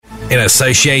in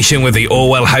association with the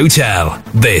Orwell Hotel.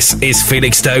 This is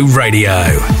Felixstowe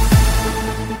Radio.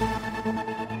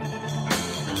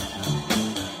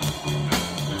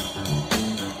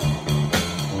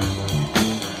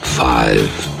 Five,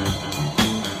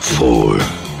 4,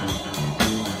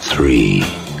 3,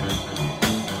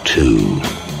 2,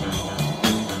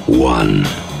 1.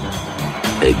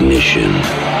 Ignition.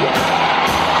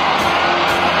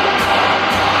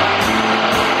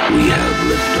 We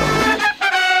have liftoff.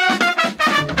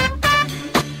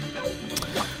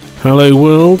 Hello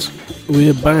world,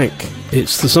 we're back.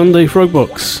 It's the Sunday Frog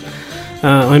Box.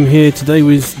 I'm here today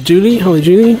with Julie. Hello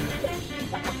Julie.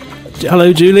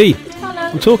 Hello Julie.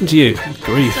 I'm talking to you.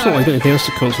 Grief. Sorry. I've got anything else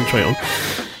to concentrate on.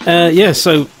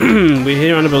 So we're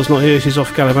here. Annabelle's not here. She's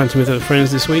off gallivanting with her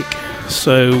friends this week.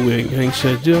 So we're going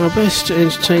to do our best to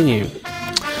entertain you.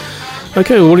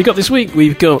 Okay, well, what have we got this week?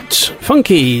 We've got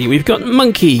funky, we've got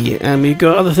monkey, and we've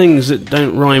got other things that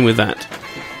don't rhyme with that.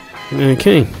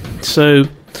 Okay, so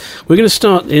we're going to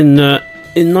start in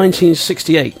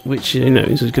 1968, which,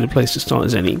 is as good a place to start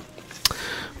as any,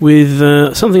 with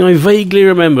something I vaguely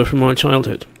remember from my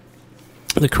childhood.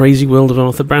 The Crazy World of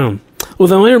Arthur Brown.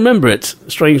 Although I remember it,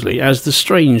 strangely, as The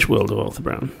Strange World of Arthur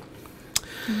Brown.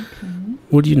 Okay.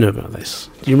 What do you know about this?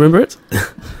 Do you remember it?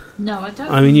 No, I don't.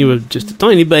 I mean, you were just a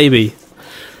tiny baby.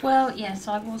 Well, yes,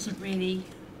 I wasn't really.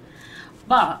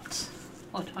 But,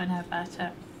 what do I know about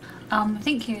it? I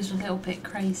think he was a little bit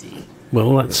crazy.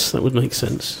 Well, that would make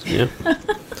sense, yeah.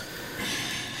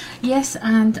 Yes,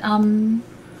 and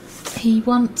he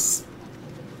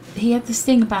had this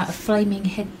thing about a flaming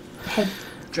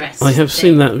headdress. I have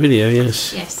seen that video,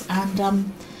 yes. Yes,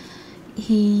 and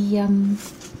he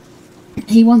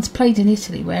once played in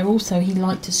Italy where also he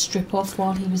liked to strip off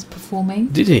while he was performing.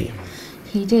 Did he?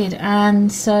 He did, and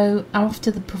so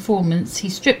after the performance he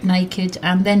stripped naked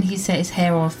and then he set his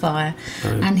hair on fire.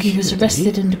 Okay. And he was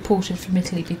arrested and deported from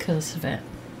Italy because of it.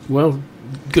 Well,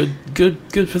 good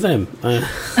for them.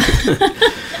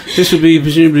 This would be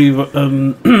presumably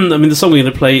the song we're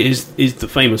going to play is the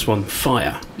famous one,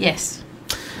 Fire. Yes.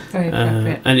 Very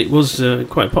appropriate. And it was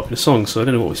quite a popular song, so I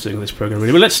don't know what we're doing with this programme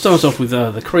really. But let's start off with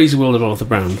The Crazy World of Arthur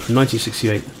Brown from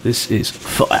 1968. This is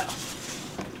Fire.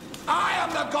 I am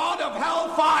the god of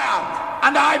hellfire,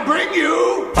 and I bring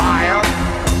you fire.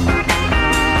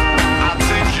 I'll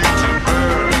take you to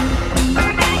burn.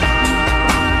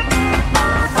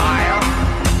 Fire.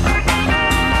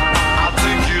 I'll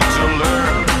take you to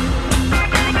learn.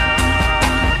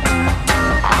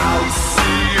 I'll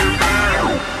see you burn.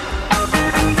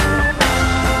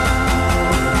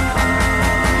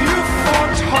 You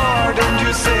fought hard and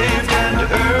you saved and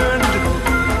earned,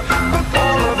 but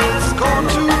all of it's gone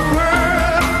to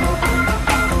burn.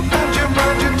 And your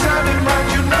mind, your time, and mind.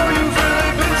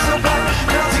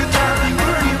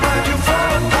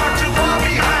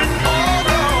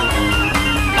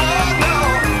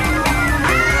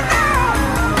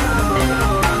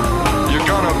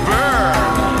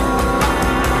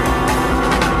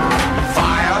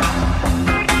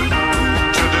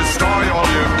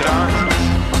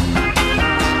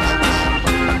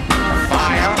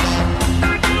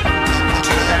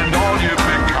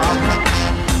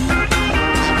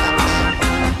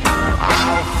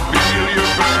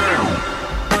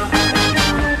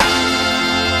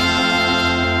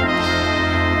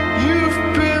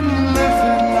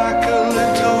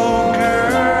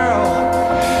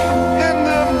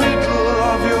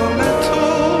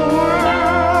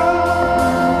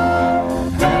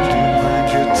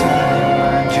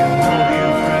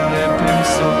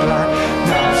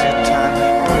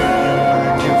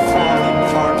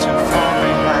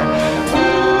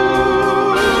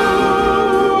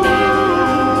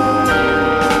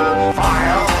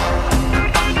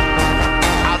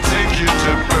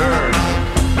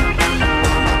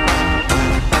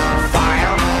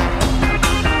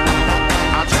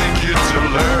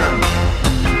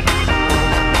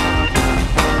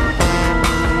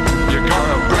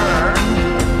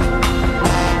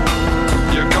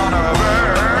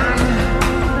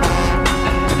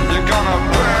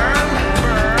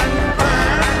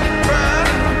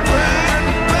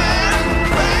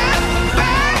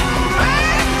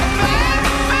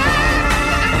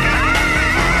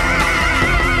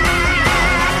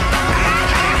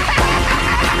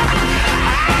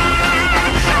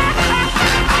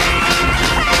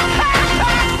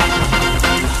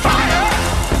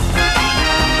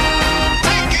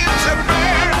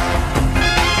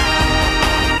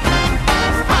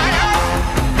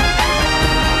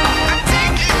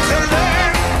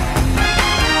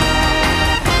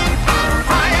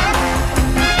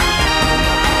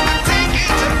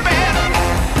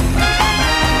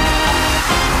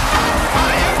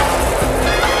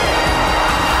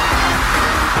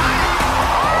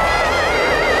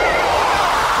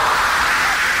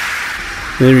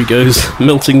 There he goes,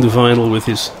 melting the vinyl with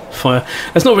his fire.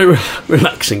 That's not a very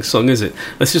relaxing song, is it?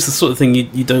 That's just the sort of thing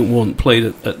you don't want played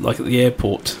at the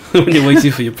airport when you're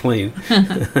waiting for your plane.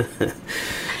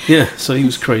 Yeah, so he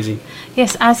was crazy.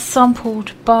 Yes, as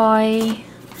sampled by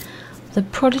The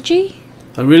Prodigy.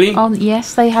 Oh, really?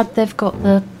 Yes, they've got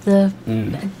the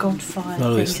Godfire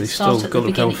Oh, thing. yes, they stole God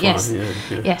of Hellfire. Yes. Yeah.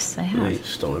 Yes, they have. They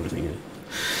stole everything. Yeah.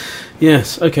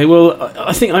 Yes. Okay. Well,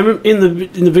 I think I remember in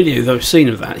the video that I've seen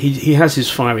of that, he has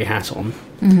his fiery hat on,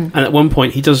 and at one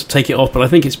point he does take it off, but I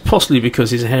think it's possibly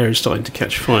because his hair is starting to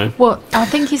catch fire. Well, I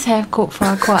think his hair caught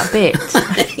fire quite a bit.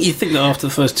 You'd think that after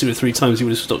the first 2 or 3 times he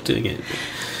would have stopped doing it.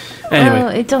 Anyway, well,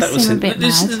 it does seem a bit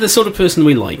this mad. is the sort of person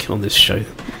we like on this show.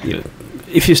 You know,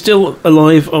 if you're still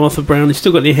alive, Arthur Brown, you've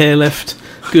still got any hair left,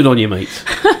 good on you, mate.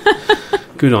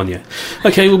 Good on you.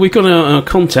 Okay, well, we've got our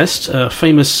contest,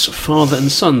 famous father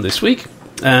and son this week.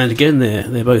 And again,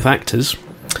 they're both actors.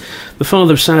 The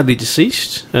father is sadly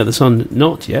deceased, the son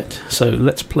not yet. So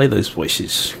let's play those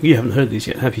voices. You haven't heard these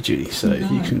yet, have you, Judy? So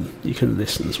No. you can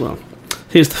listen as well.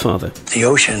 Here's the father. The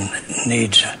ocean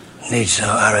needs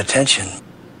our attention.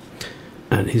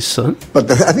 And his son.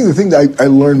 But I think the thing that I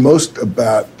learned most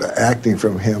about acting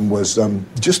from him was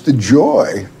just the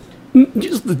joy.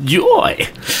 Just the joy.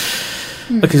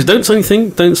 Okay, so don't say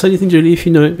anything, Julie, if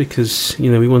you know it, because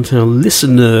we want our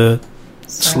listener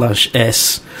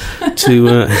 /S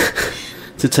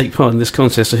to take part in this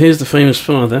contest. So here's the famous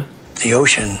father. The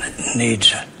ocean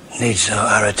needs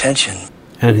our attention.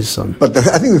 And his son. But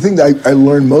I think the thing that I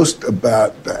learned most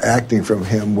about acting from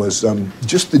him was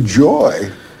just the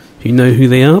joy. If you know who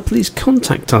they are, please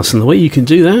contact us. And the way you can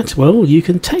do that, well, you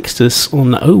can text us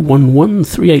on 011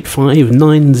 385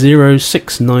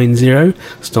 90690.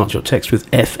 Start your text with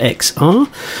FXR.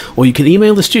 Or you can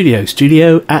email the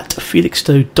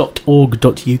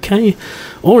studio@felixstowe.org.uk.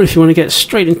 Or if you want to get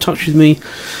straight in touch with me,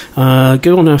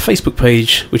 go on our Facebook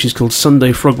page, which is called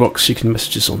Sunday Frogbox. You can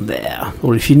message us on there.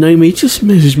 Or if you know me, just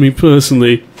message me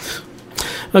personally.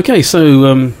 Okay,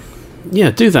 so,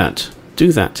 do that.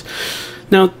 Do that.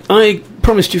 Now, I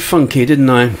promised you funky, didn't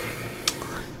I?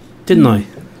 Didn't I?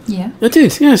 Yeah. I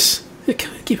did, yes.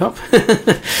 Keep up.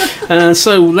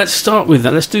 So let's start with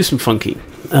that. Let's do some funky.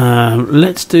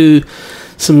 Let's do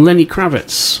some Lenny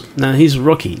Kravitz. Now, he's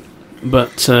Rocky,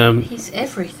 but... He's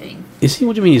everything. is he?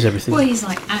 What do you mean he's everything? Well, he's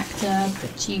like actor,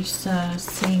 producer,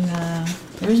 singer.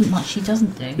 There isn't much he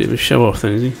doesn't do. Bit of a show-off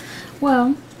then, is he?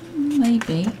 Well,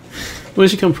 maybe.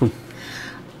 Where's he come from?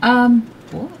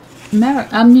 What?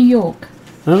 New York.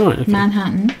 Oh, right, okay.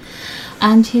 Manhattan,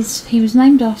 and he was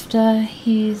named after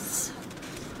his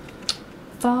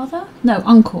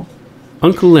uncle.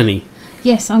 Uncle Lenny.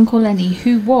 Yes, Uncle Lenny,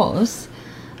 who was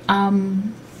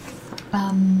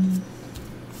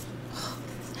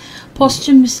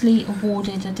posthumously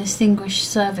awarded a Distinguished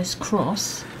Service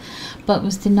Cross, but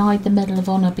was denied the Medal of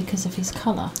Honor because of his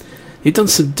colour. You've done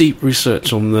some deep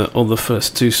research on the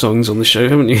first 2 songs on the show,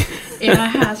 haven't you? Yeah, I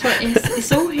have. Well,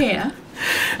 it's all here.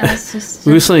 And it's just,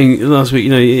 We were saying last week,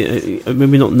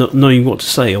 maybe not knowing what to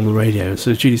say on the radio.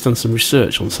 So Judy's done some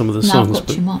research on some of the songs, I've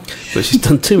got too much. but she's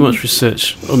done too much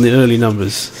research on the early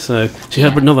numbers. So she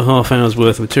had another half hour's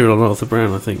worth of material on Arthur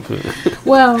Brown, I think.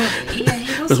 Well, yeah,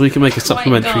 he was Because we can make a quite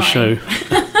supplementary guy. show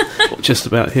just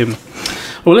about him.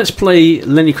 Well, let's play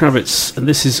Lenny Kravitz, and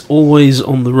this is Always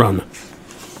on the Run.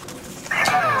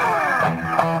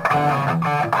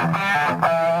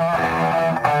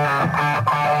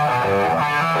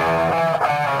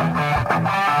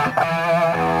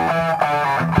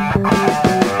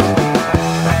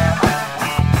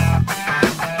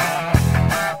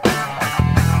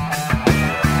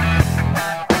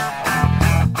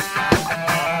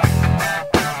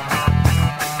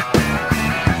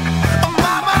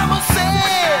 My mama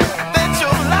said that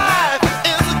your life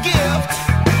is a gift.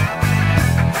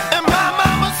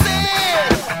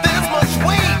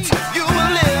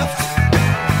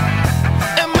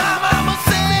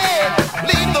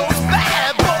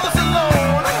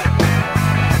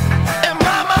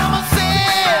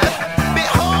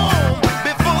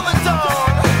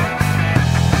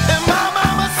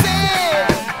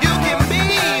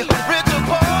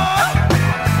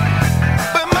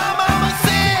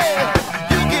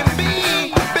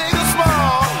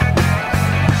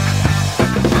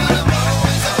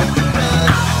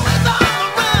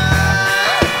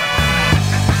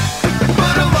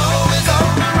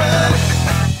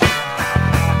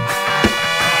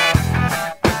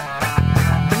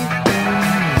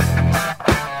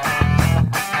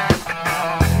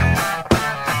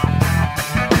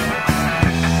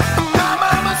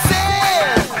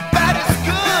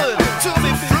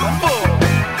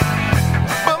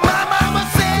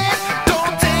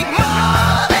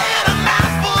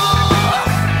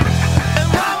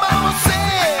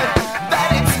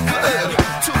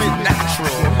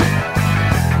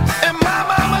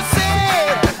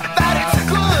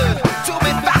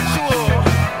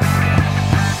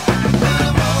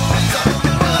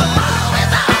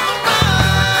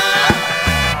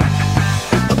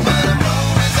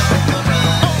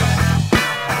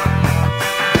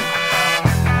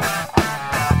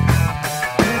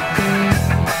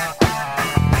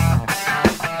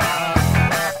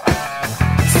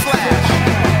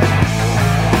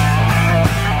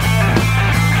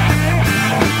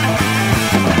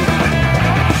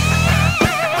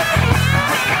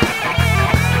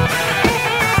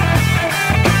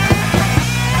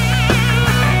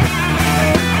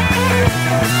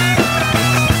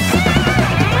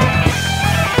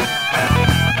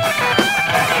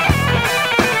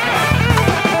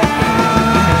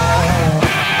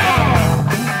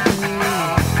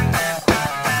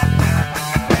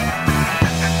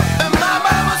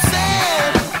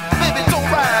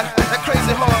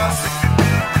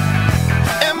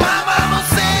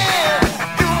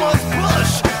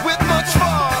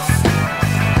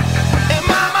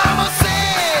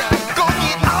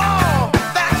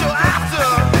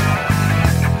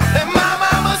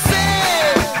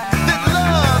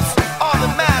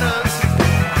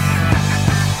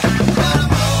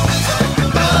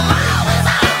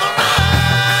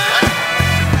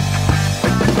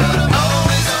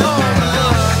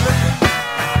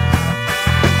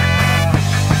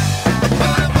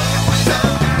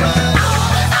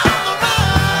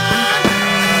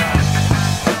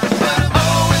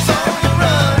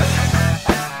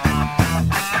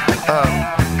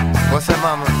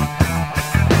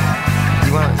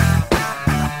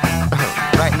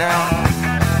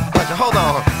 now. But hold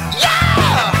on. Yeah!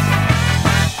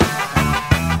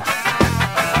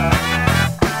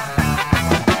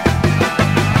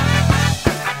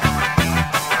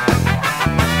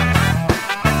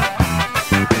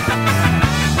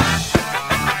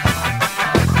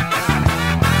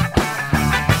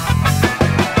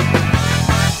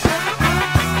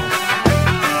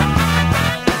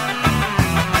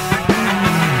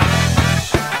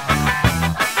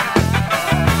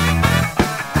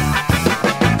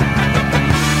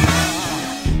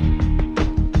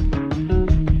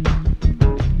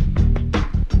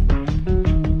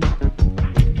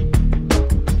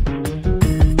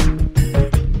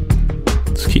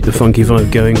 Keep the funky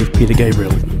vibe going with Peter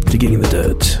Gabriel, Digging in the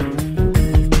Dirt.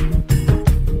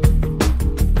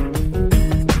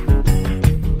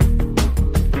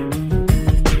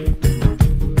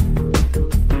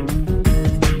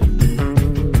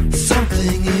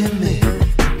 Something in me,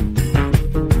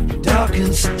 dark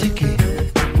and sticky,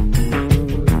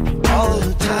 all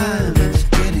the time it's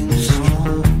getting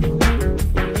strong.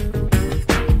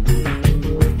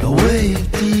 The way you're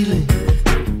dealing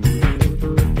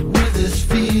with this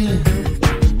feeling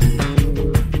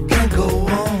can't go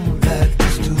on like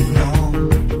this too long.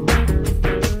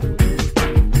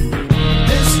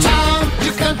 This time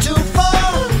you've gone too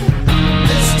far.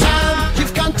 This time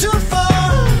you've gone too far.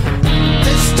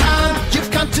 This time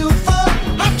you've gone too far.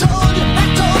 I told you, I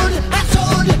told you, I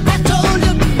told you, I told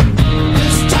you.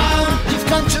 This time you've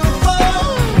gone too far.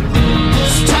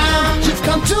 This time you've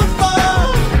gone too far.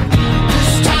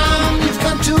 This time you've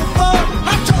gone too far.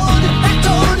 I told you, I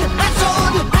told you, I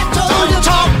told you, I told you. Don't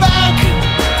talk back.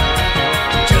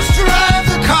 Just drive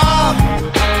the car.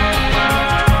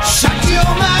 Shut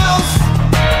your mouth.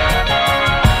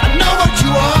 I know what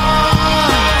you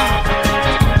are.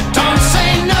 Don't say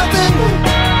nothing.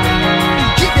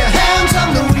 Keep your hands on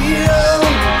the wheel.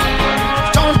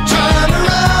 Don't turn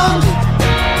around.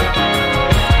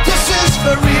 This is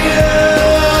for real.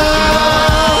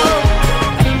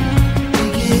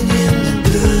 Digging in the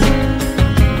dirt.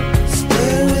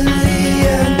 Stay with me,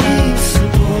 I need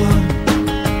support.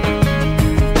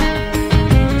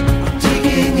 I'm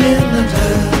digging in the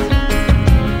dirt.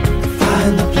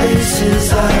 Find the places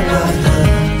I got hurt.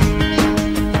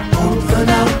 Open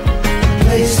up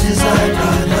places I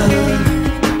got hurt.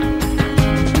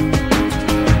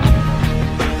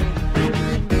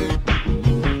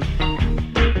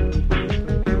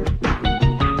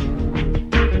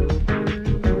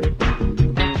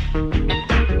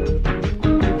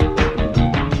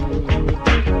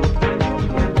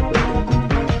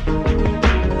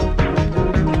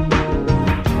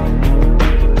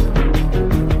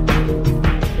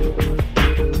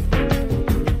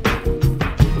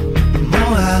 The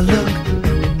more I look,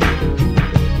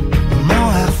 the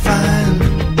more I find.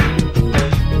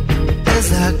 As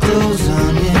I close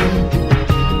on in,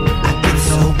 I get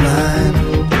so blind.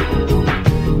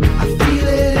 I feel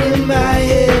it in my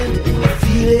head, I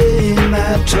feel it in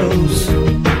my toes.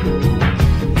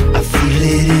 I feel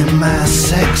it in my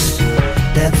sex,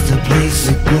 that's the place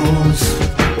it goes.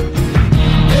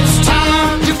 This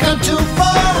time you've gone too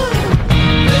far.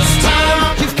 This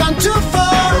time you've gone too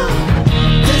far.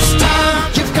 This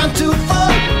time you've gone too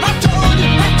far. I told you,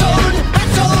 I told you, I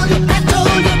told you, I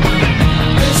told you.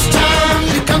 This time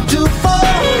you've gone too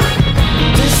far.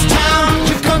 This time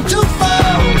you've gone too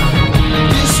far.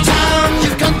 This time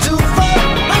you've gone too far.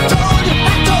 I told you,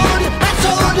 I told you, I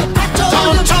told you, I told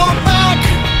you. Don't talk back.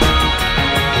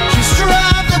 Just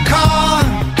drive the car.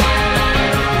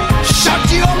 Shut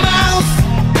your mouth.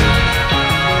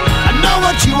 I know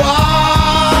what you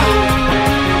are.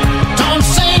 Don't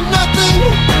say nothing.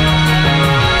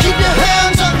 Keep your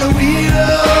hands on the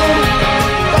wheel.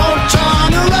 Don't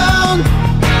turn around.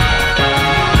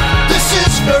 This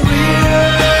is for real.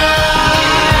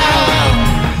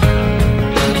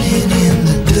 Digging in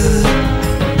the dirt.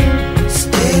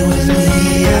 Stay with me,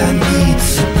 I need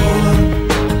support.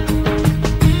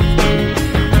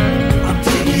 I'm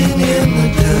digging in the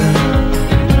dirt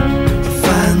to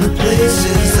find the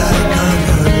places I got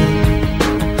hurt.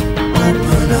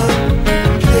 Open up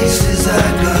places I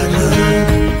got hurt.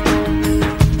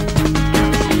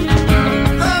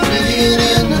 I'm digging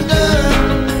in the dirt.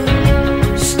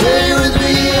 Stay with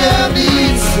me, I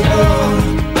need support.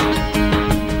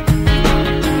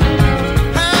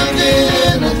 I'm digging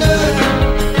in the dirt.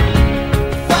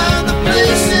 Find the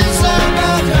places I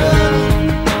got hurt.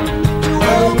 To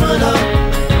open up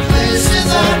places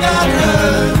I got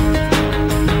hurt.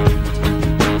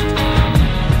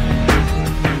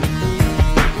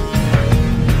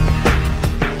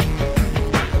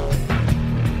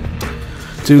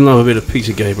 Do love a bit of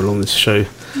Peter Gabriel on this show.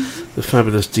 The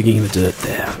fabulous Digging in the Dirt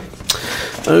there.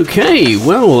 Okay,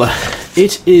 well,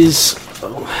 it is...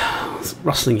 Oh,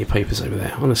 rustling your papers over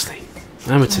there, honestly.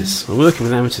 Amateurs. I'm working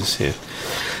with amateurs here.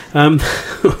 It's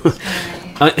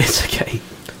okay.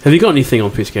 Have you got anything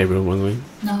on Peter Gabriel, by the way?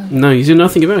 No. No, you do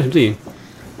nothing about him, do you?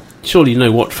 Surely you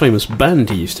know what famous band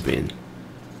he used to be in.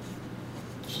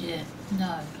 No,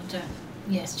 I don't.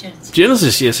 Yes, Genesis.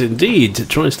 Genesis, yes, indeed.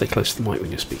 Try and stay close to the mic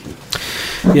when you're speaking.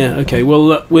 Yeah, okay.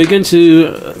 Well, we're going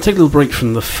to take a little break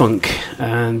from the funk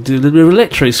and do a little bit of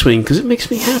electro swing because it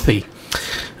makes me happy.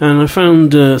 And I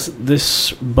found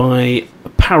this by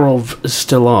Parov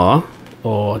Stellar,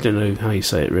 or I don't know how you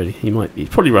say it really. He's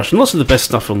probably Russian. Lots of the best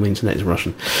stuff on the internet is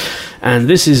Russian. And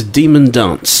this is Demon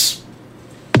Dance.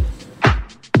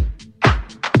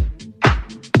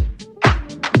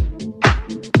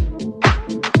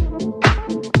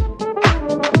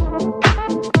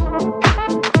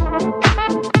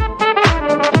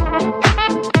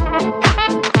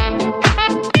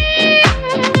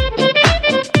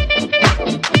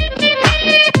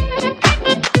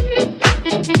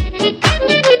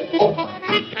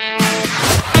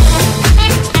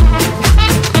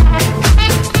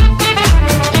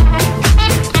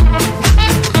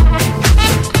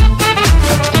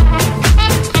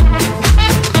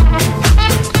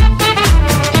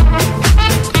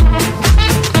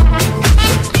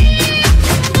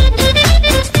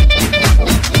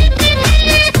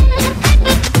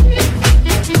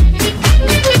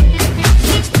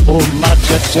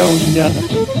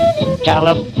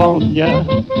 California,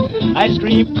 ice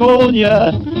cream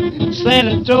conia, San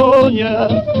Antonio,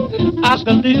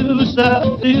 Oskaloosa,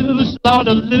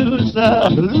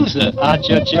 Loser,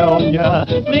 Achachonia,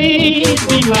 please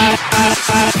be my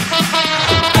California,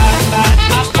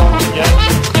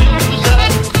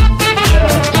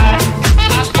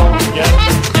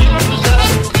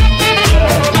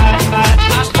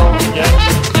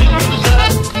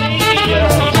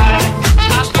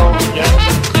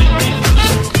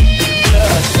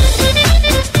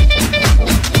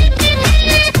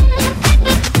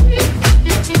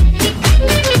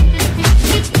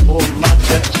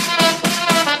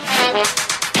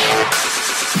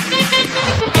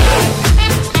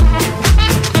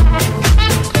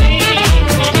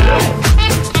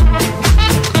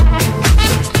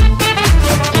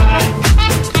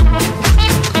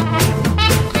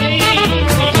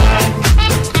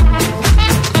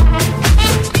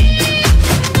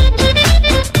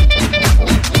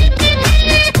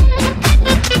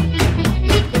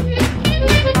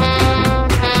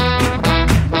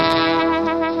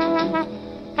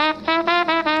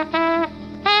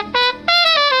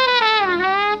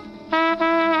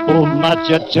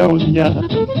 Macedonia,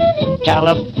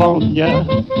 California,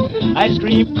 ice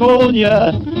cream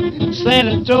conia, San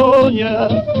Antonio,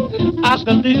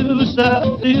 Oskaloosa,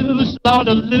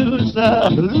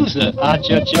 Loser,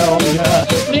 Achachonia,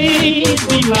 please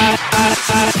be my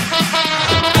California,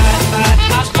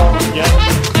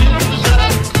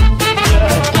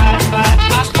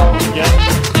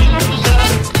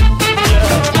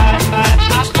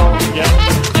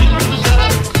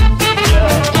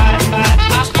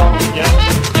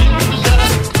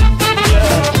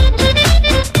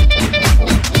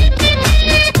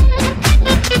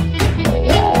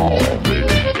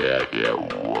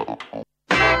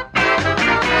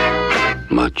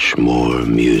 Much more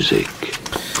music.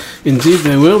 Indeed,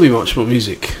 there will be much more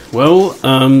music. Well,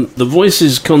 the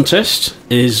Voices contest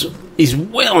is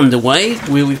well underway.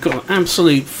 We've got an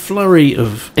absolute flurry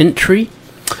of entry,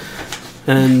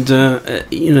 and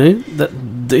that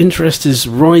the interest is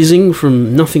rising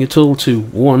from nothing at all to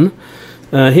one.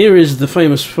 Here is the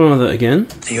famous father again.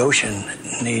 The ocean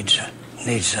needs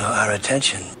our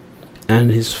attention, and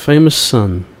his famous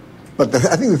son. But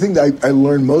I think the thing that I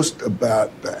learned most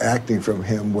about acting from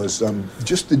him was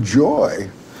just the joy.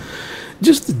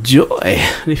 Just the joy.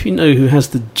 And if you know who has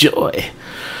the joy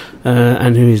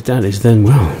and who his dad is, then,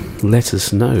 well, let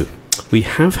us know. We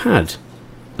have had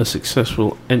a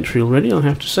successful entry already, I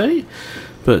have to say.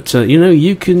 But,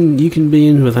 you can be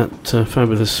in with that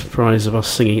fabulous prize of us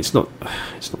singing. It's not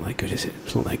that good, is it?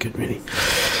 It's not that good, really.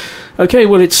 Okay,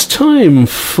 well, it's time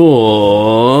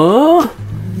for...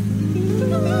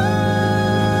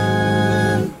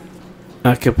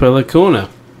 A Cappella Corner.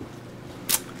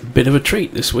 Bit of a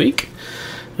treat this week.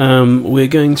 We're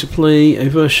going to play a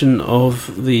version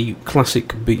of the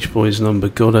classic Beach Boys number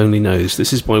God Only Knows.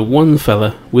 This is by one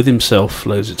fella with himself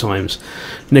loads of times,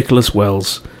 Nicholas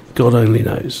Wells. God Only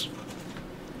Knows.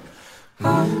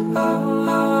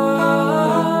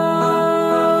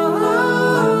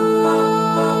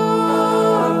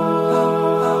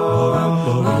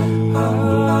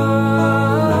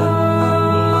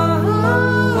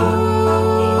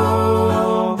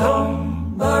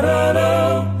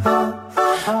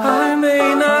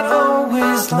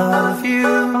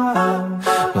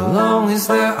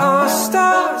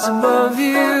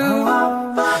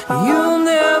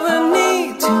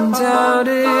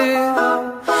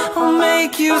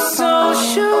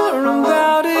 sure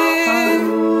about it.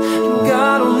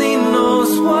 God only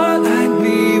knows what I'd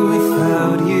be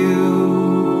without you.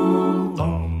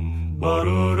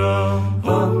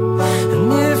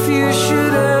 And if you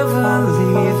should ever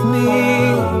leave me,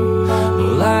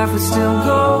 life would still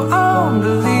go on,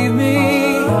 believe me.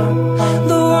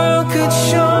 The world could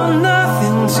show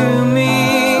nothing to me.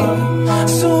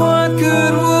 So what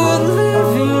good would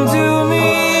living do me?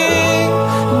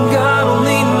 God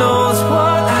only knows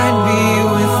what I'd be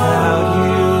without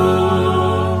you.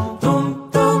 Dum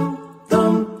dum dum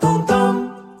dum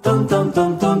dum dum dum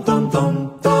dum dum dum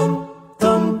dum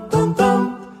dum dum dum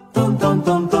dum dum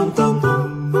dum dum dum dum.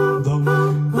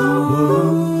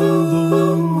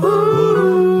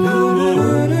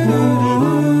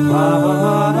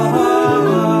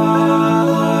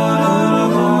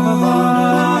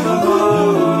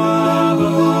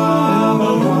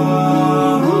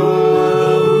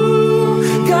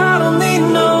 God only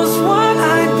knows what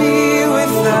I'd be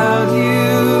without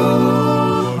you.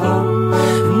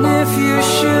 And if you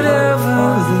should ever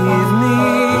leave me,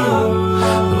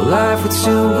 life would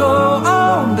still go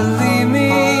on, believe me.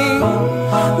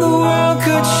 The world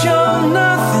could show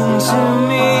nothing to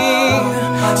me.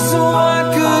 So what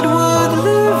good would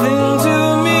living do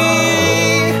me?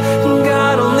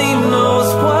 God only knows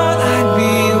what I'd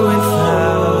be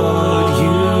without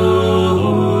you.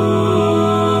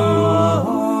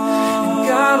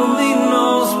 God only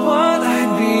knows what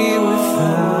I'd be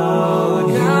without.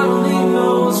 God only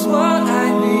knows what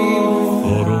I'd be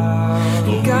without.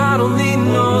 God only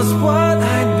knows what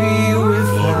I'd be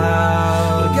without.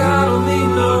 God only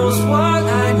knows what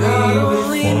I'd be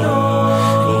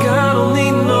without. God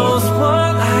only knows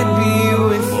what I'd be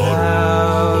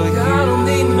without. God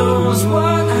only knows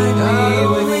what I'd be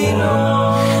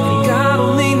without. God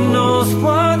only knows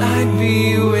what I'd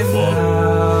be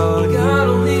without. God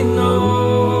only knows.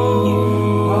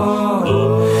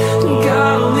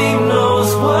 God only knows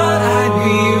what I'd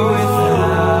be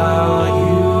without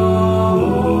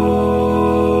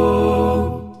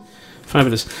you.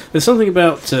 Fabulous. There's something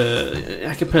about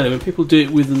a cappella when people do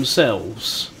it with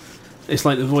themselves. It's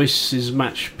like the voices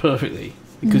match perfectly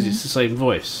because it's the same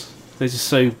voice. They're just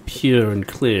so pure and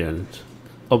clear, and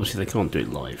obviously they can't do it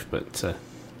live, but I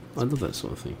love that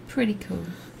sort of thing. Pretty cool.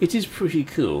 It is pretty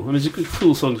cool. I mean, it's a good,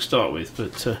 cool song to start with,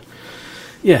 but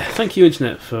yeah, thank you,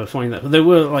 Internet, for finding that. But there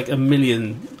were like a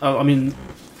million. I mean,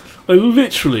 I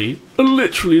literally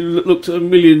looked at a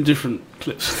million different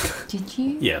clips. Did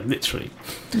you? Yeah, literally.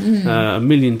 A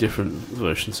million different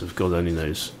versions of God Only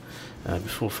Knows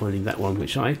before finding that one,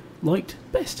 which I liked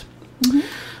best.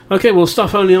 Okay, well,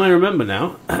 stuff only I remember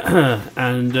now.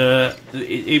 And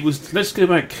it was, let's go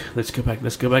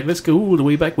all the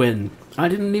way back when. I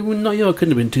didn't even know, I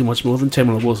couldn't have been too much more than 10.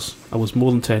 Well, I was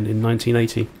more than 10 in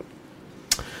 1980.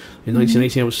 In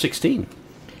 1980, I was 16.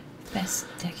 Best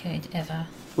decade ever.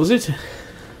 Was it?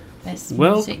 Best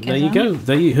Well, music there ever. you go.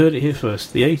 There you heard it here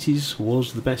first. The 80s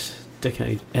was the best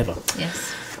decade ever.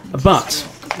 Yes. But,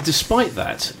 despite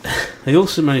that, they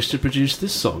also managed to produce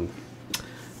this song,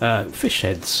 Fish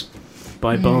Heads,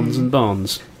 by Barnes and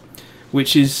Barnes,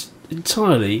 which is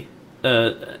entirely,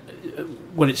 well,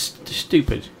 it's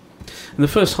stupid. And the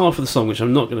first half of the song, which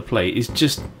I'm not going to play, is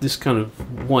just this kind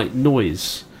of white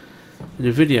noise. In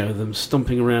a video of them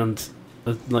stomping around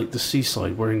like the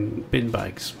seaside wearing bin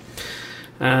bags.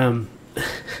 I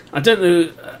don't know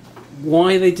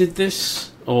why they did this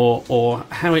or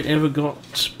how it ever got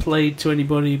played to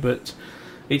anybody, but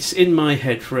it's in my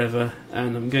head forever,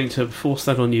 and I'm going to force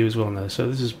that on you as well now. So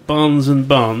this is Barnes and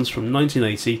Barnes from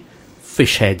 1980,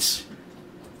 Fish Heads.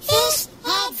 Fish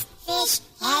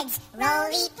heads,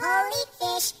 roly-poly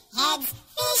fish heads,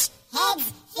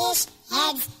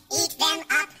 eat them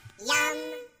up, yum.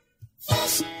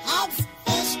 Fish heads,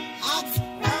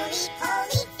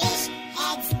 roly-poly fish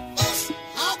heads,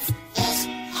 eat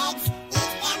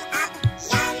them up,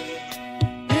 yum.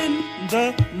 In the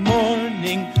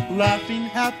morning, laughing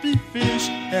happy fish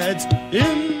heads.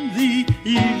 In the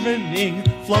evening,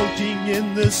 floating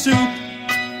in the soup.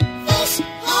 Fish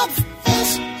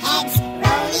heads,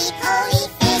 roly-poly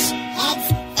fish heads,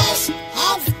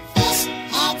 eat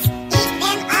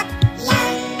them up,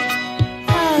 yum.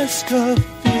 Ask a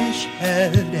fish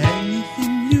head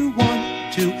anything you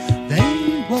want to.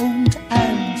 They won't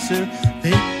answer,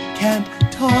 they can't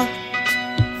talk.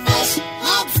 Fish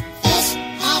heads,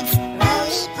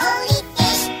 roly-poly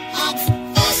fish heads,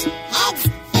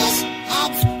 eat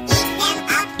them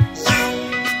up, yum.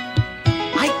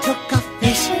 I took a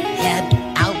fish head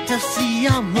out to see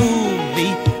a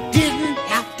movie. Didn't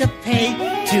have to pay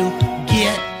to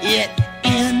get it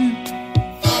in.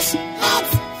 Fish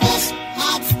heads,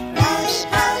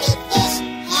 roly-poly fish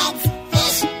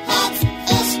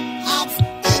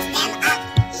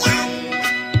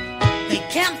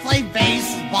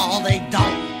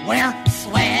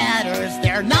dancers.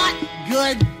 They're not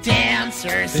good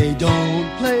dancers. They don't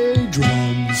play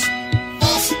drums.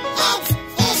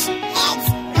 Fish heads,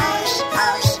 roly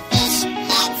poly fish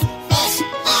heads,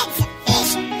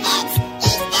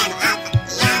 eat them up,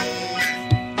 yum.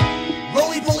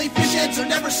 Roly-poly fish heads are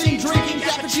never seen drinking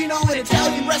cappuccino in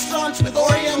Italian restaurants with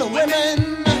Oriental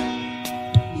women.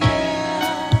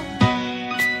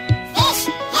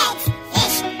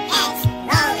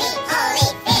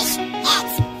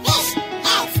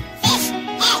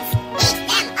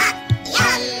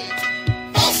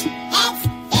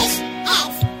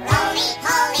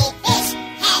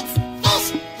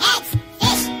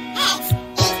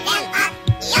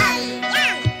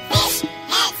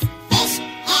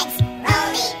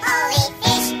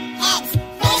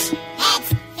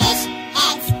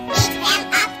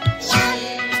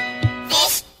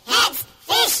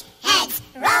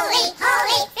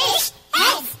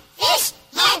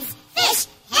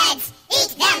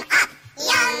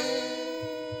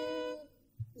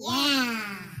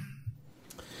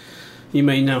 You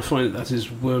may now find that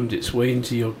has wormed its way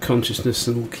into your consciousness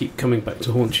and will keep coming back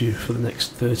to haunt you for the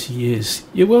next 30 years.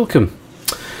 You're welcome.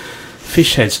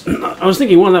 Fish heads. I was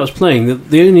thinking while that was playing that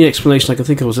the only explanation I could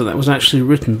think of was that was actually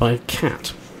written by a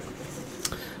cat.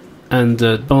 And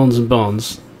Barnes and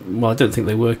Barnes, well, I don't think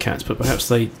they were cats, but perhaps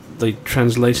they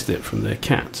translated it from their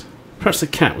cat. Perhaps the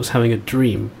cat was having a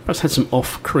dream. Perhaps had some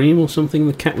off cream or something.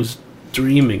 The cat was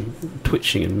dreaming,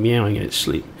 twitching and meowing in its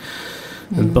sleep.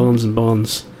 And Barnes and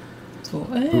Barnes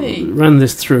ran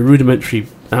this through a rudimentary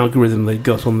algorithm they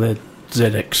got on their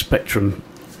ZX Spectrum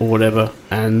or whatever,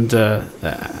 and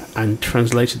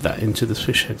translated that into the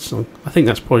Fish Head song. I think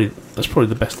that's probably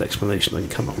the best explanation I can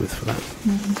come up with for that.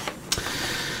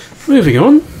 Moving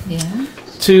on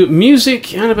to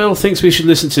music. Annabelle thinks we should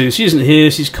listen to. She isn't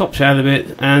here. She's copped out of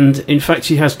it, and in fact,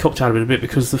 she has copped out of it a bit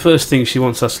because the first thing she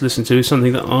wants us to listen to is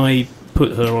something that I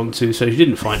put her onto. So she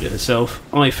didn't find it herself.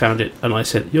 I found it, and I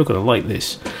said, "You're going to like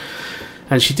this."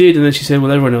 And she did, and then she said, well,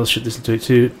 everyone else should listen to it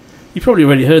too. You probably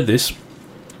already heard this,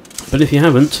 but if you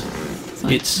haven't,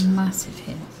 it's a massive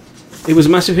hit. It was a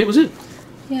massive hit, was it?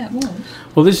 Yeah, it was.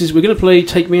 Well, we're going to play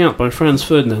Take Me Out by Franz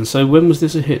Ferdinand. So when was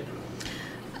this a hit?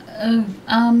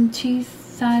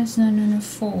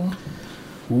 2004.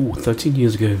 Ooh, 13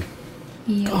 years ago.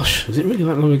 Yeah. Gosh, is it really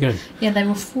that long ago? Yeah, they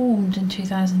were formed in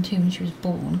 2002 when she was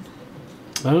born.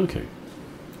 Oh, okay.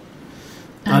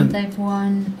 And they've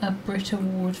won a Brit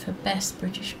Award for Best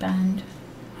British Band.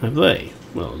 Have they?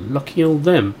 Well, lucky old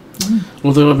them.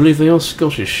 Although I believe they are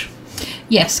Scottish.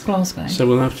 Yes, Glasgow. So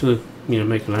we'll have to,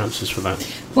 make allowances for that.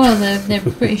 Well, they're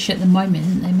British at the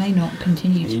moment. They may not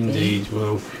continue to be. Indeed.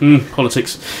 Well,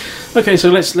 politics. Okay,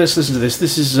 so let's listen to this.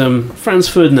 This is Franz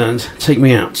Ferdinand, Take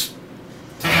Me Out.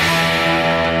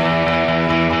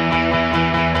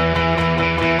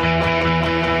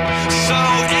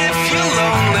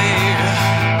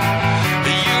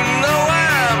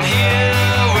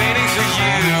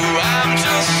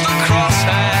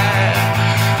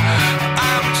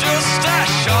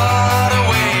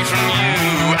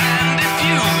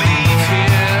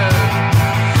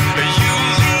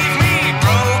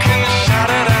 Broken,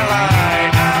 shattered,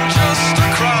 alive. I'm just a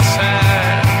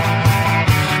crosshair.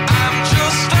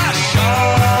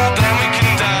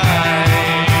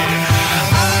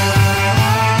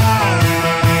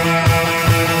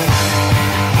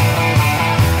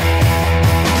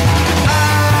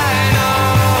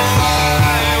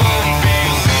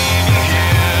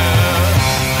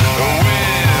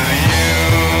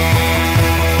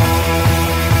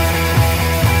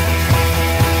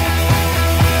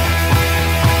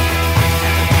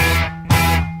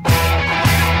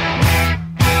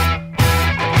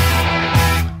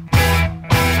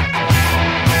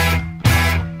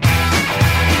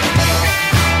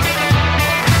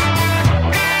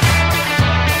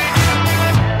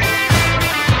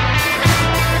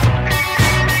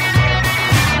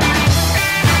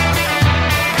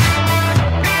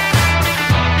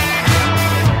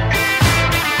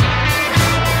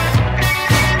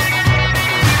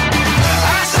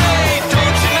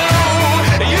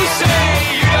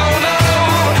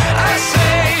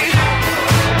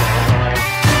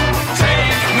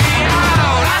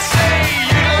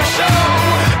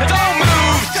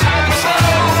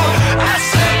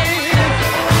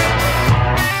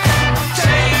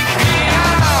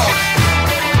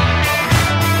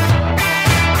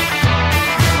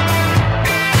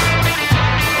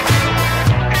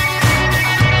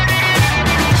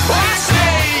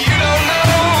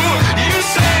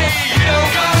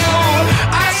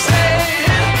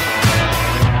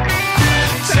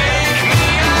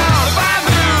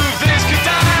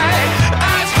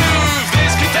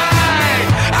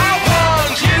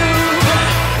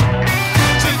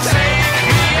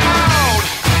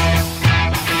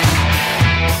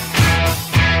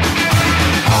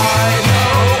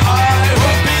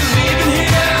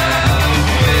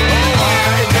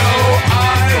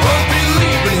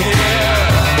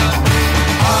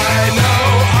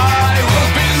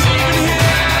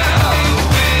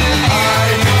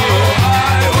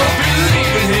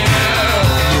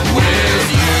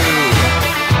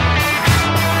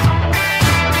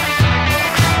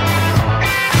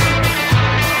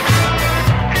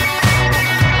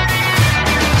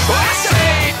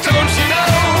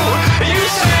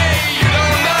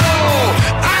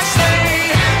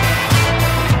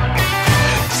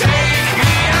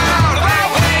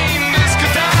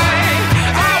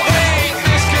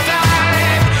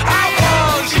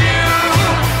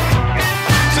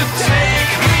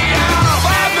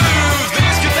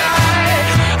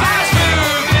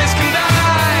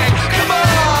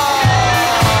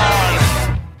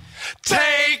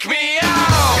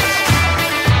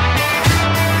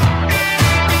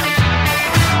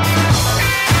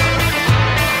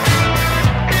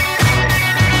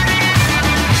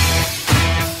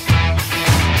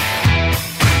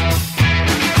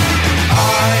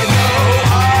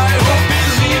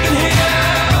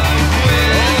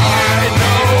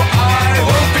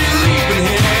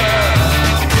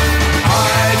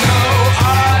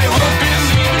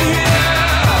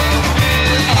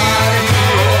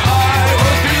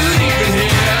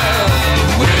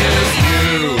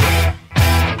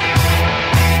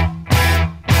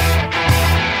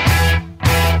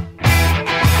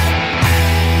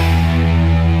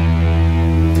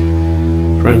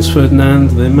 Franz Ferdinand,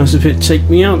 the massive hit Take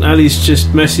Me Out. Ali's just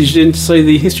messaged in to say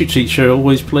the history teacher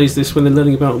always plays this when they're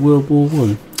learning about World War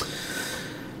One.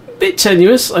 Bit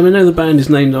tenuous. I know the band is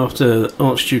named after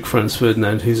Archduke Franz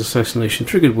Ferdinand, whose assassination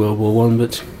triggered World War One,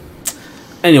 but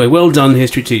anyway, well done,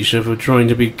 history teacher, for trying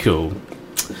to be cool.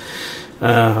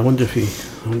 I wonder if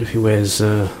he wears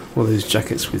one of those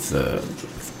jackets with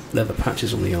leather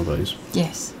patches on the elbows.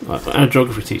 Yes. Our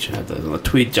geography teacher had a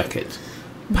tweed jacket,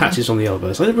 patches on the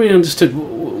elbows. I never really understood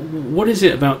what is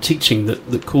it about teaching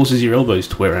that causes your elbows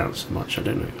to wear out so much. I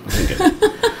don't know. I don't get it.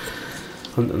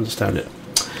 I don't understand it.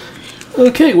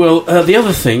 Okay, well, the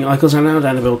other thing, I got allowed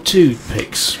Annabelle 2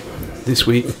 picks this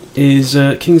week, is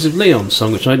Kings of Leon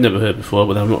song, which I'd never heard before,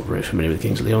 but I'm not very familiar with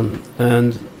Kings of Leon,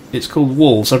 and it's called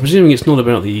Walls. I'm presuming it's not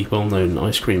about the well-known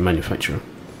ice cream manufacturer.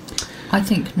 I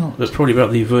think not. But probably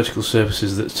about the vertical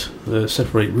surfaces that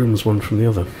separate rooms one from the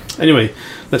other. Anyway,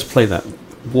 let's play that.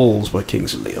 Walls by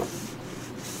Kings of Leon.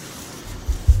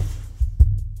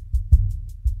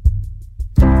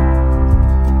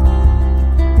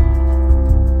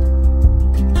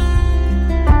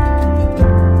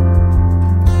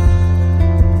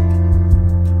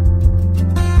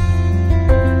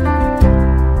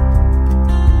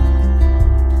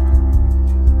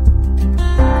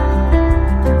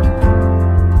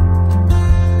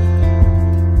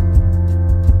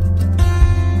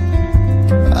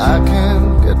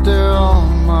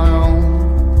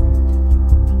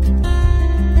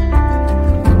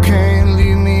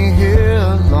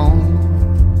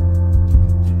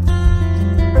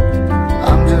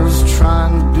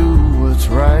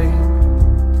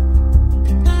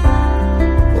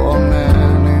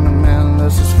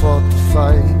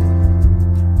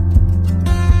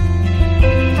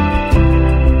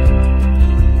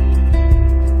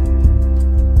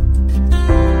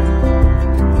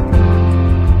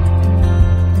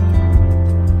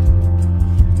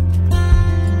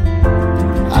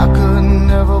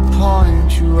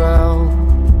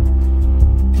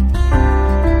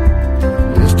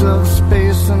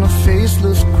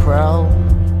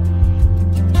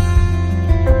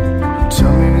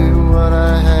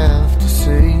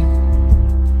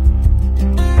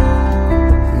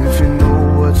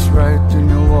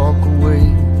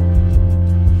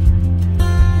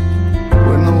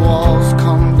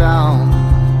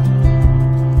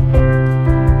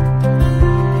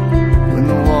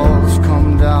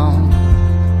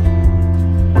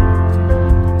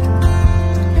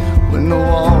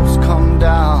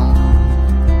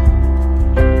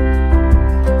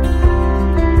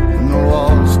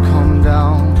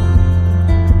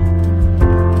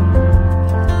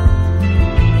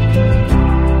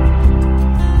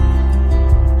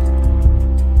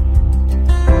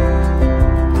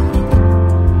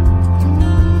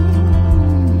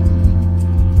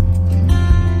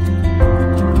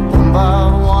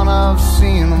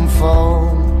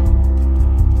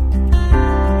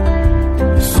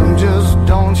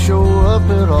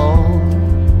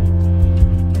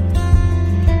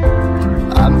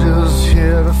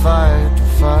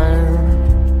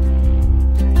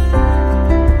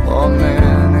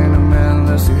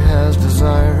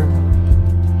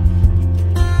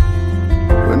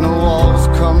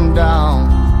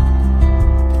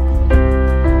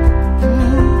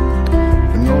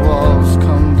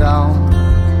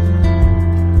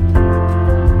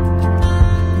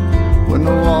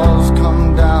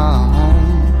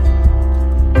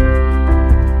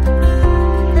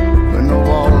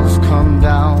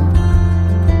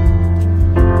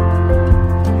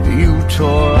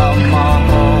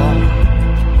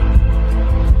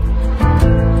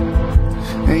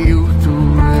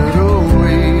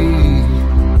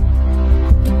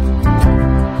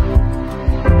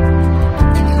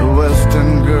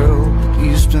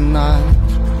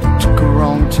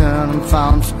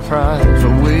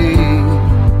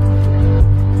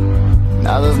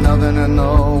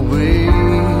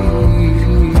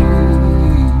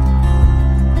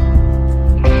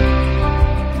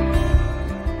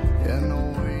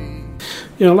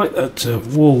 Yeah, I like that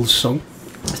Walls song.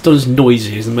 It's not as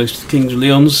noisy as most Kings of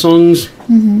Leon's songs.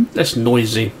 Mm-hmm. Less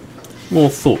noisy, more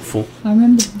thoughtful. I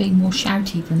remember it being more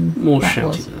shouty than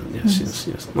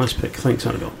Yes. Nice pick. Thanks,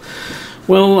 Annabelle.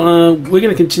 Well, we're going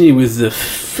to continue with the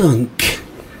funk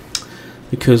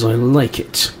because I like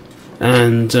it.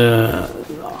 And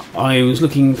I was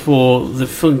looking for the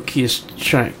funkiest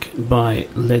track by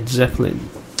Led Zeppelin.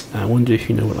 I wonder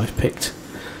if you know what I've picked.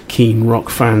 Keen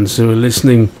rock fans who are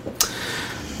listening.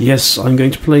 Yes, I'm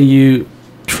going to play you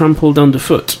Trampled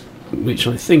Underfoot, which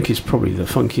I think is probably the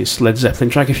funkiest Led Zeppelin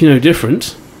track. If you know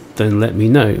different, then let me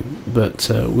know. But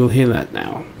we'll hear that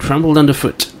now. Trampled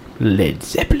Underfoot, Led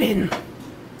Zeppelin.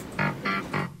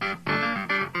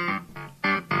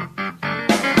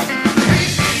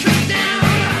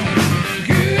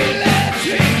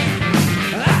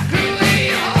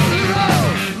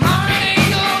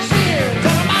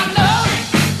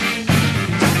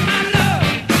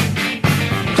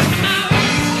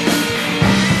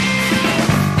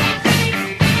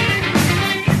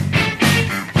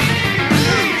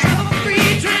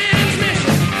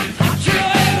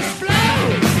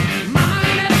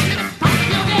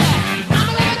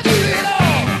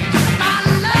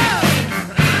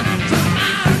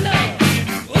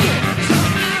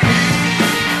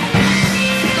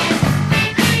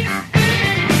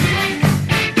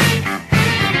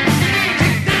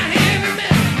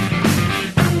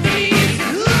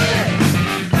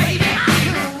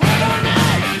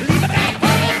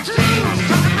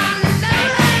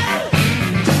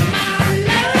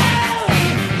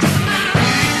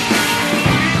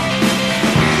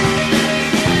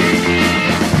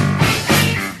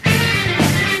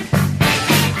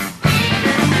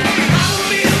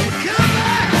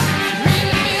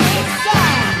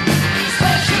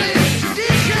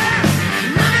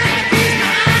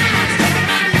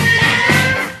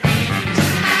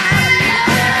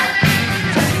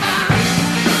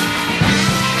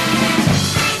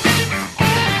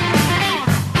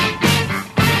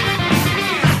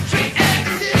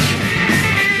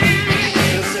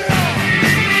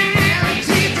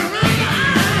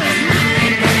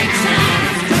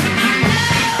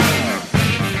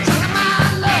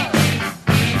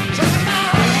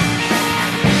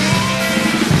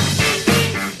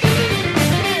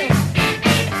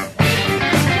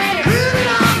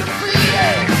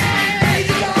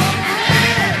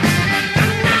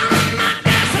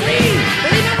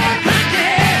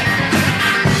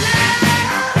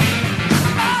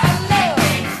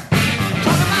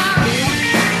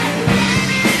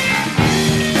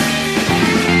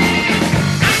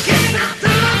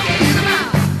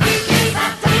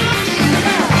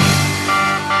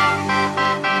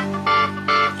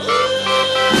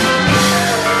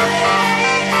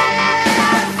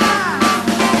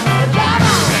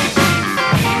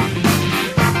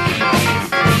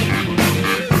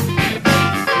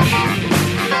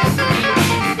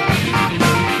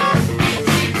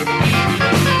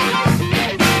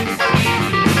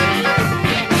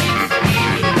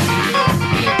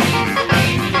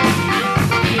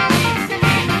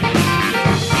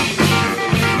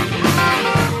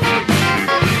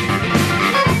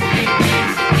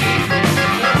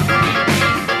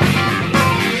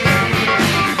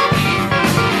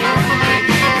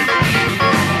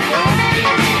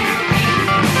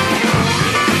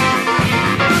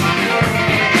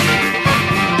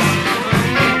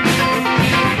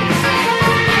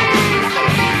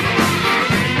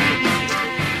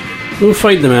 We'll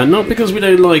fade them out, not because we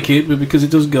don't like it, but because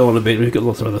it does go on a bit. We've got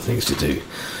lots of other things to do.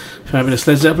 Fabulous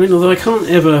Led Zeppelin, although I can't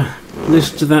ever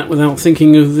listen to that without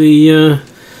thinking of the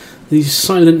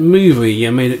silent movie I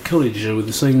made at college with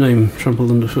the same name, Trampled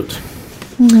Underfoot,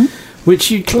 Mm-hmm. which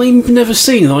you claim you've never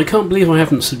seen, though I can't believe I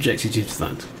haven't subjected you to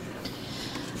that.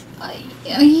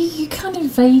 You kind of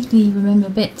vaguely remember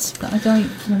bits, but I don't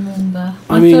remember.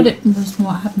 I I mean- thought it was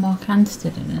what had Mark Anstey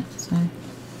in it, so...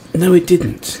 No, it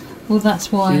didn't. Well,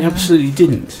 that's why... It absolutely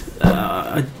didn't.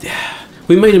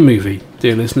 We made a movie,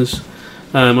 dear listeners.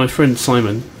 My friend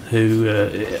Simon,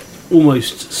 who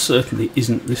almost certainly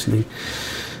isn't listening,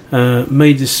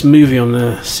 made this movie on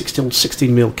a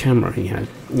 16mm camera he had.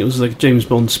 It was like a James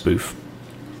Bond spoof,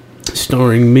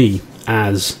 starring me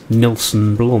as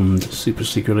Nelson Blonde, super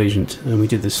secret agent, and we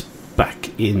did this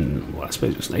back in, well, I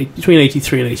suppose it was between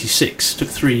 83 and 86. It took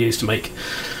 3 years to make.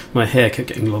 My hair kept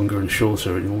getting longer and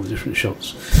shorter in all the different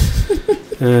shots.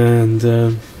 And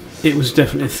it was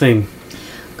definitely a thing.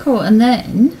 Cool, and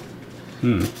then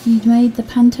you made the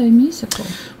Panto musical.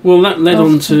 Well, that led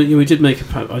on to, we did make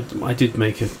I did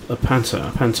make a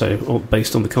panto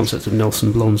based on the concept of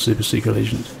Nelson Blonde, super secret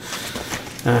agent,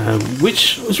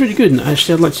 which was really good, and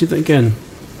actually I'd like to do that again.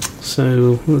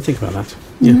 So we'll think about that.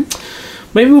 Yeah,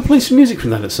 maybe we'll play some music from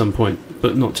that at some point,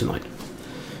 but not tonight.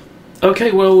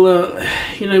 Okay, well,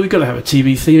 we've got to have a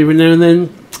TV theme every now and then.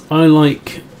 I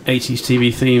like 80s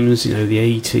TV themes, the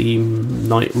A-Team,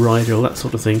 Knight Rider, all that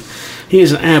sort of thing.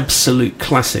 Here's an absolute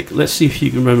classic. Let's see if you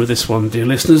can remember this one, dear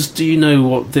listeners. Do you know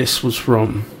what this was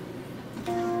from?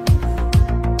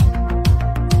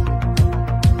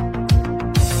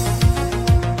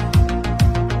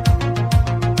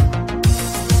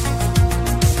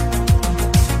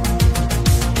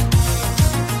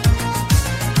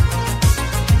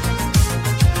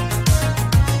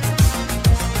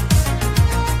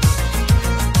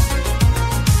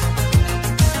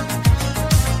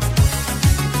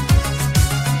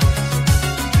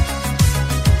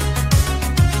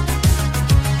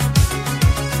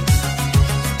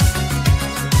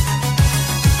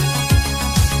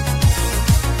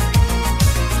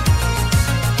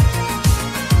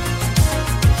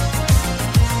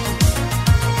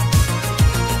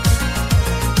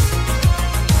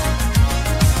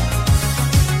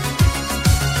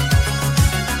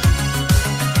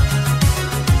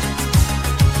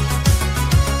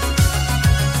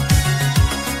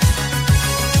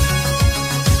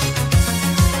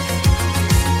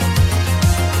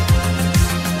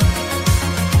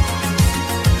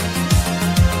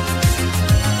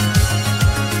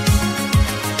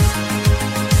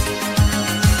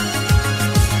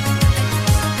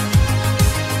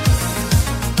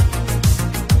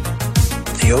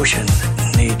 The ocean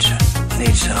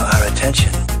needs our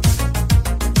attention.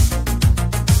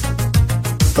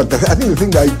 But I think the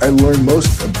thing that I learned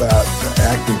most about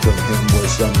acting from him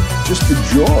was just the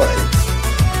joy.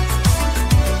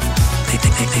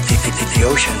 The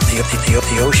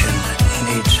ocean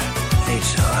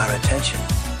needs our attention.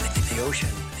 The ocean.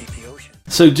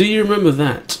 So, do you remember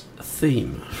that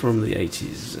theme from the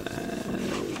 80s?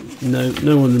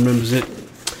 No one remembers it.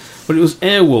 But it was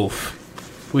Airwolf,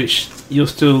 which you're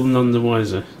still none the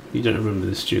wiser. You don't remember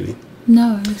this, Julie?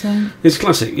 No, I don't. It's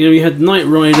classic. You had Knight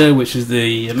Rider, which is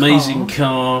the amazing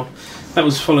car. That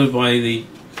was followed by the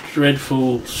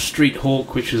dreadful Street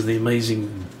Hawk, which was the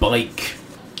amazing bike.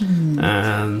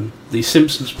 And the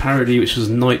Simpsons parody, which was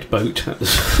Night Boat. That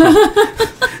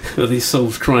was the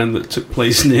solved crime that took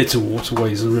place near to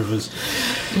waterways and rivers.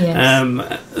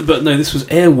 Yes. But no, this was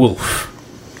Airwolf.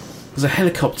 It was a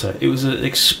helicopter. It was an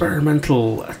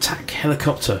experimental attack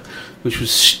helicopter which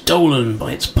was stolen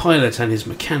by its pilot and his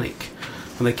mechanic,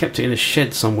 and they kept it in a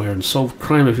shed somewhere and solved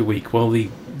crime every week while the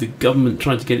government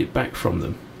tried to get it back from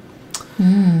them.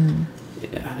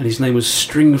 Yeah, and his name was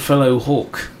Stringfellow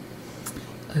Hawk.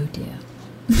 Oh dear.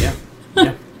 Yeah.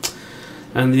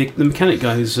 And the mechanic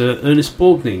guy is Ernest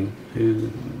Borgnine, who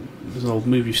was an old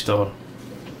movie star,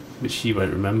 which you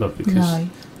won't remember because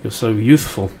you're so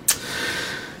youthful.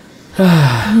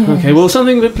 Yes. Okay, well,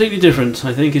 something completely different,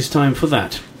 I think, is time for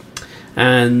that.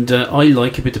 And I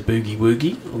like a bit of boogie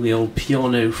woogie on the old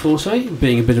piano forte,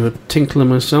 being a bit of a tinkler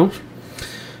myself.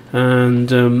 And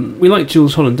we like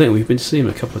Jools Holland, don't we? We've been to see him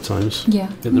a couple of times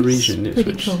at the Region. It's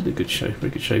pretty cool. A good show,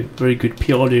 very good show. Very good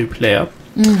piano player.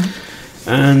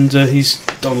 And he's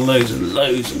done loads and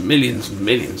loads and millions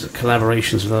of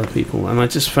collaborations with other people. And I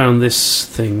just found this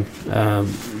thing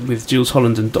with Jools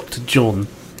Holland and Dr. John,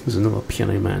 who's another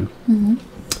piano man,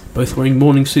 both wearing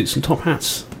morning suits and top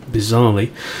hats,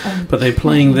 bizarrely. But they're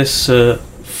playing this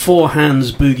Four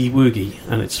Hands Boogie Woogie,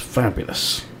 and it's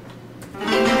fabulous.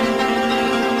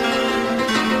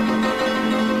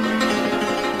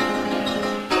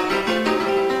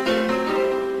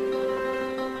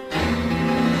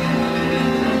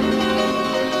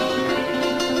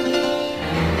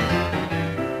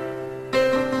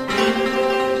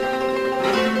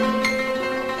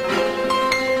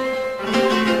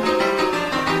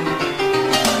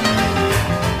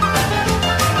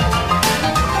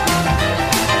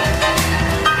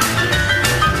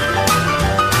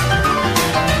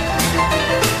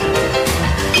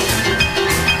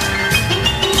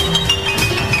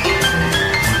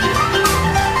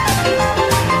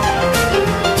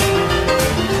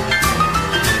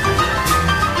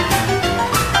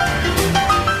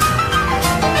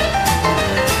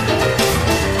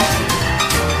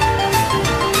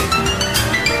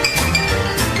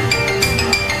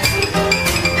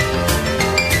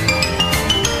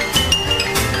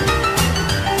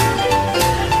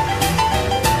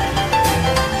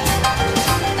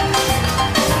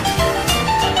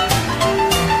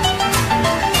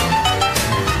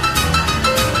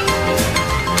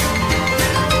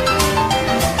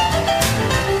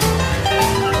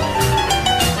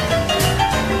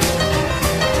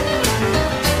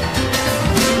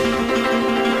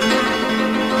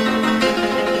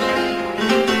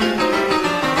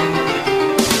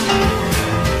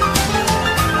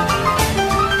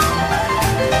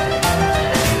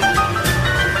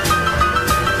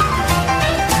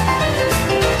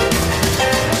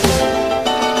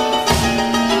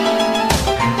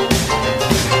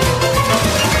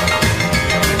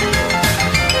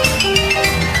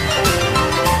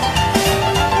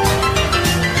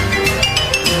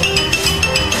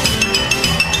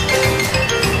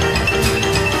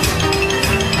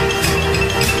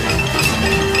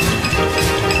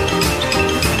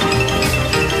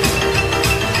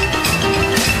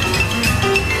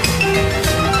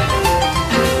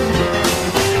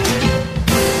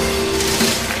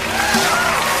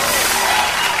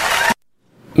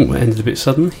 Oh, it ended a bit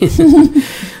sudden.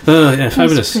 Yeah,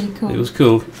 fabulous. Pretty cool. It was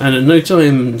cool. And at no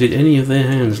time did any of their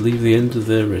hands leave the end of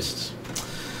their wrists.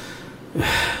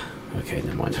 Okay,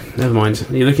 never mind.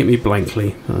 You look at me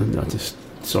blankly.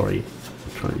 Sorry.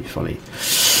 I'm trying to be funny.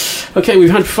 Okay, we've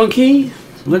had funky.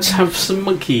 Let's have some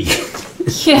monkey.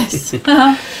 Yes.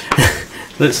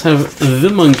 Let's have the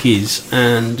Monkees.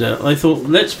 And I thought,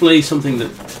 let's play something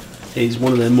that is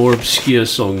one of their more obscure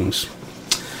songs.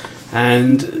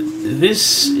 And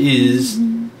this is...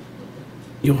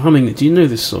 You're humming it. Do you know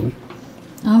this song?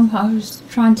 I was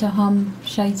trying to hum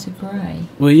Shades of Grey.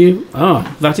 Were you?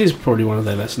 That is probably one of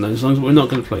their lesser known songs, but we're not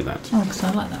going to play that. Oh, because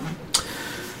I like that one.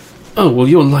 Oh, well,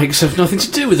 your likes have nothing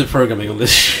to do with the programming on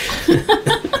this.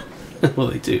 Well,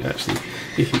 they do, actually.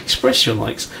 If you express your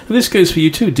likes, and this goes for you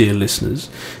too, dear listeners,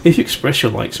 if you express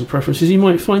your likes and preferences, you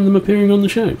might find them appearing on the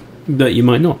show. But you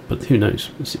might not, but who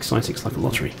knows? It's exciting. It's like a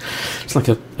lottery. It's like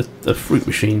a fruit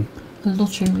machine. A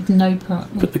lottery with no prize.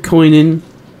 Put the coin in,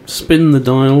 spin the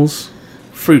dials.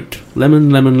 Fruit. Lemon,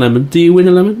 lemon, lemon. Do you win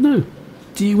a lemon? No.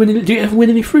 Do you ever win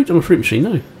any fruit on a fruit machine?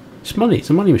 No. It's money. It's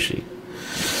a money machine.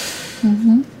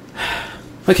 Mm-hmm.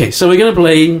 Okay, so we're going to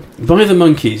play by the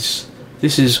Monkees.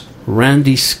 This is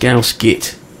Randy Scouse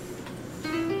Git.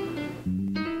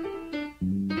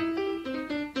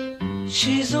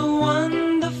 She's a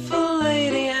wonderful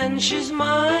lady and she's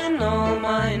mine, all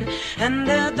mine. And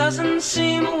there doesn't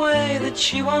seem a way that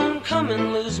she won't come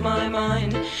and lose my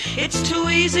mind. It's too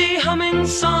easy humming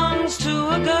songs to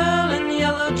a girl in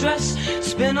yellow dress.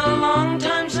 It's been a long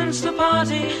time since the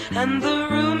party and the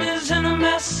room is in a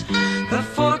mess. The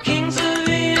four kings of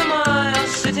EMI are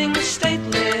sitting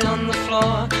stately on the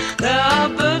floor. There are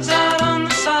birds out on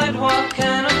the sidewalk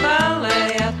and a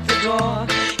ballet at the door.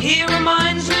 He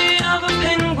reminds me of a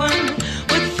penguin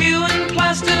with few and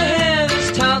plaster hair.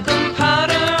 There's talcum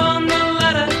powder on the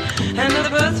letter and the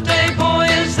birthday boy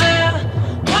is there.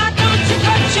 Why don't you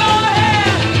cut your hair?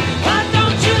 Why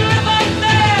don't you live up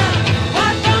there?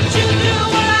 Why don't you do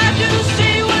what I do,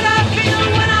 see what I feel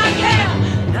when I care?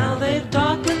 Now they've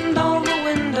darkened all the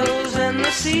windows and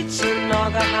the seats in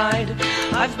Naugahyde.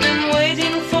 I've been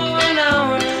waiting for an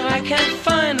hour, I can't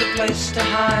find a place to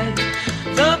hide.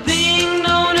 The being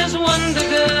known as Wonder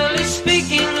Girl is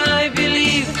speaking, I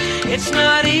believe. It's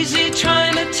not easy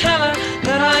trying to tell her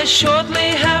that I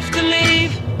shortly have to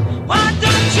leave. Why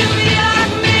don't you be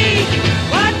like me?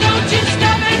 Why don't you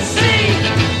stop and see?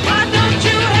 Why don't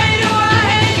you hate who I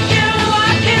hate, kill who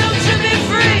I kill to be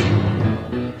free?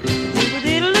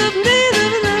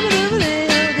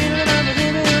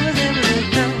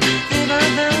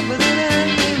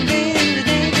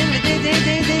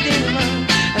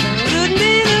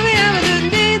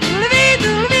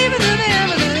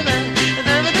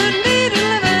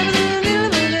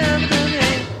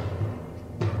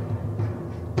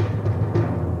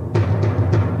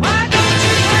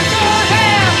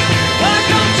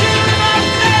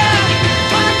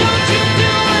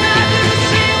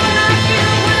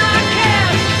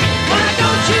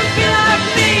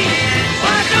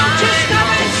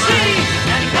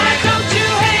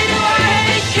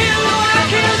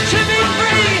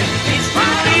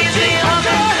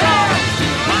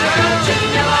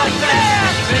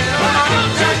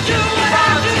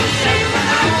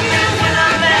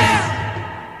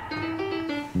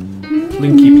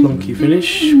 Plinky plonky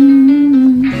finish.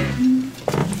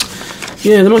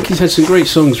 Yeah, the Monkees had some great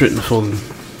songs written for them,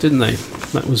 didn't they?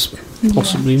 That was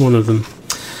possibly one of them.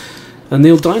 And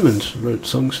Neil Diamond wrote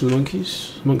songs for the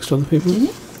Monkees, amongst other people.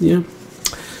 Yeah.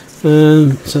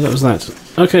 So that was that.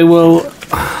 Okay, well,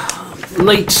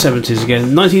 late 70s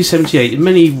again. 1978, in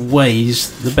many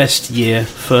ways, the best year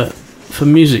for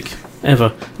music ever.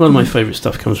 A lot of my favourite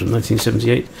stuff comes from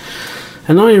 1978.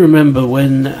 And I remember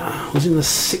when I was in the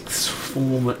sixth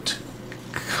form at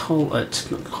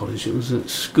not college, it was at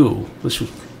school. This was,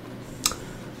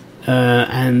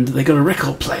 and they got a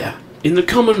record player in the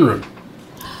common room.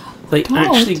 They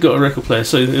actually got a record player,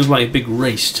 so it was like a big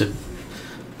race to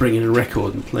bring in a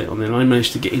record and play it on there. And I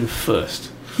managed to get in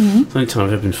first. Mm-hmm. It's the only time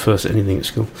I've ever been first at anything at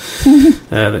school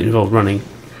that involved running.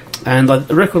 And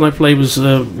the record I played was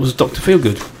Dr.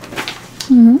 Feelgood.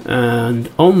 Mm-hmm. And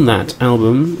on that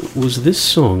album was this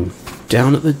song,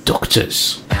 Down at the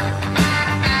Doctor's.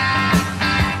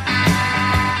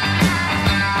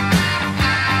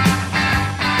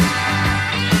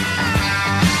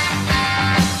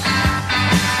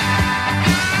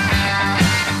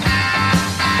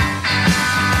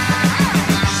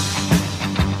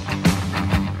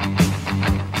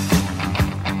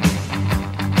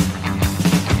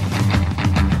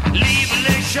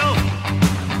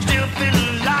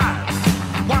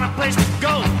 Place to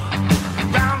go,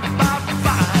 round about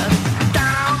 5,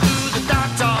 down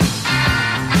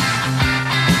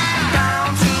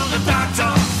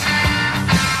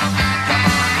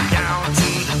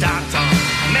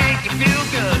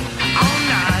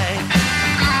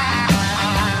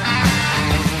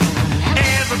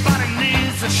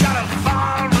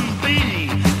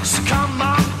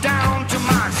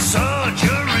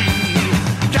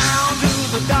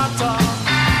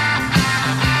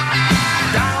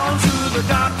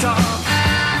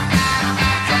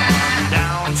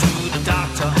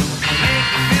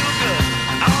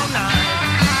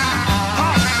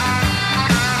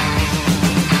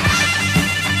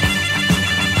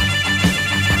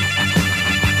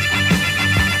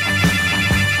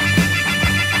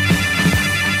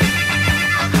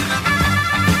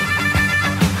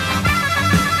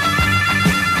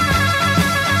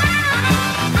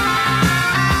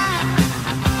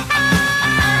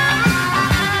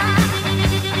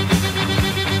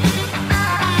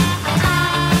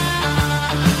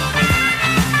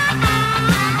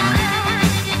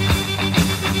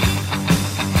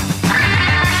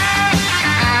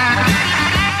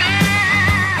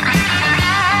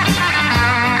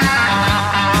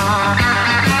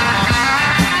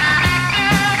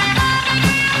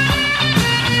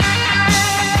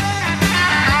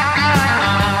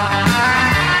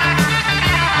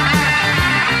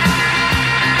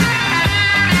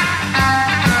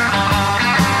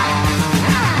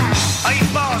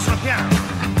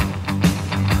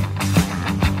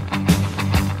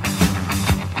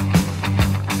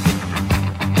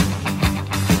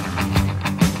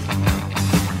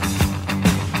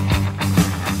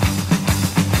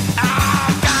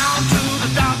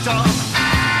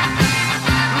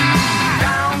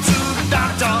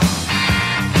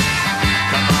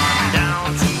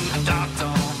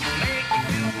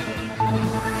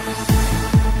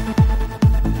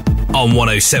on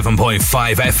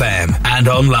 107.5 FM and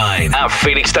online at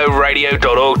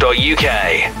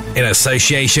felixstoweradio.org.uk. In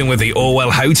association with the Orwell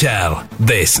Hotel,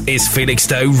 this is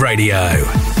Felixstowe Radio.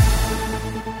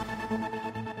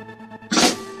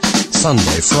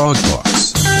 Sunday Frog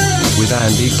Box with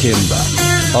Andy Kimber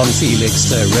on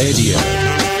Felixstowe Radio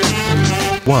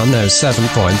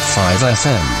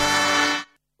 107.5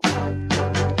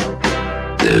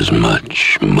 FM. There's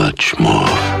much, much more.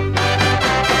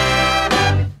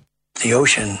 The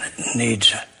ocean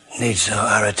needs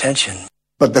our attention.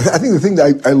 But I think the thing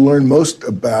that I learned most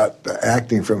about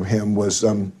acting from him was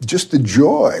just the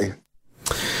joy.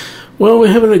 Well,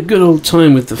 we're having a good old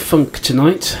time with the funk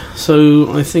tonight,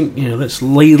 so I think, let's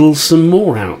ladle some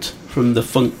more out from the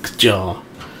funk jar.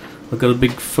 I've got a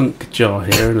big funk jar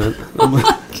here, and I'm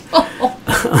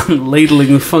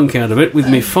ladling the funk out of it with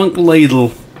my funk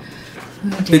ladle.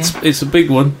 Oh, it's a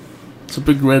big one. It's a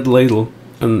big red ladle,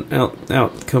 and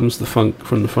out comes the funk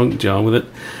from the funk jar with it.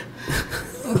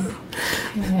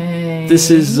 Okay.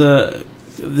 This is the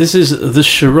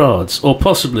charades, or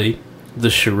possibly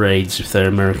the charades if they're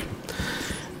American.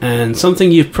 And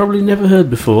something you've probably never heard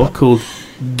before called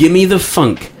Gimme the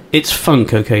Funk. It's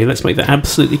funk, okay? Let's make that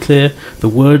absolutely clear. The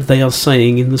word they are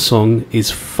saying in the song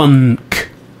is funk.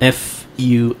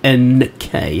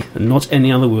 F-U-N-K. And not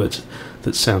any other words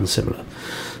that sound similar.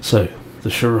 So, the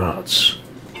charades.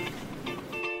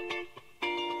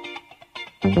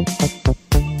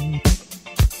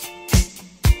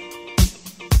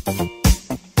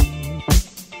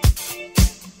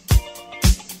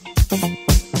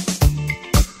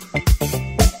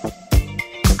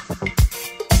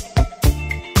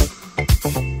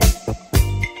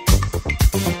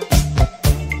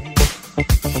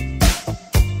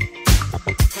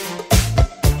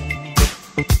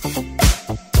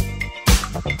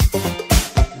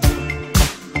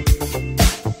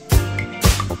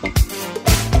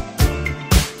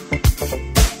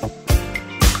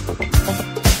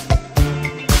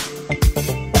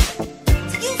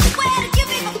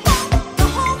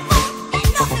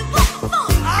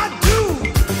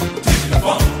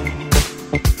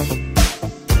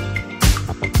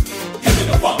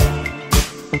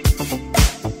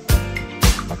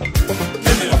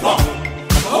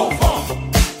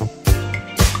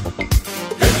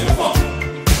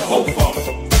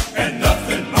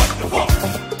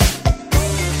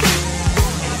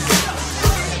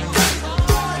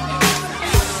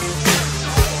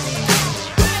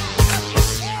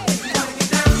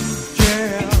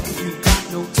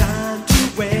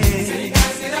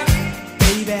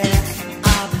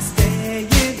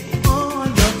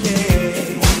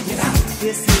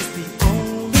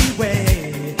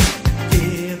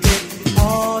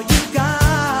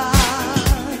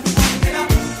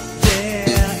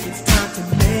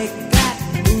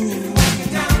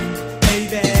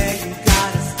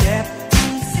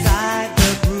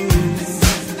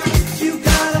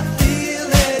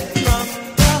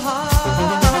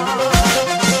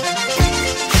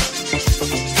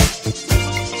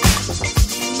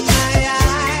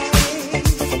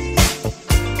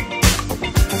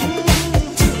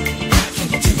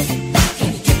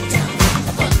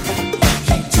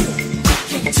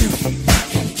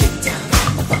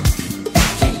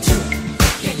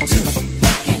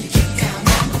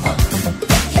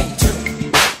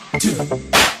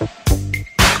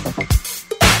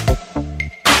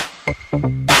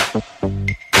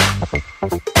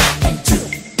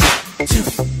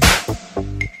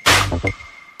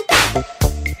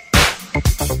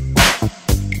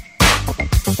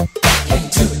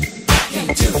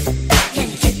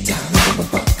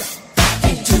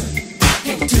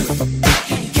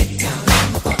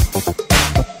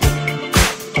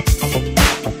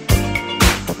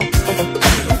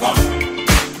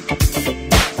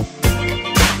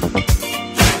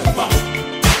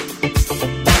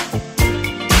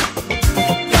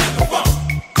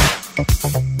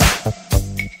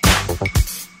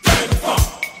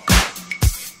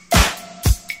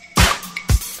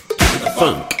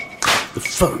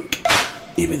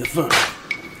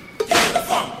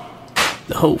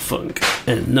 Whole funk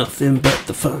and nothing but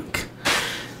the funk.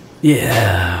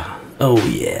 Yeah. Oh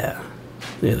yeah.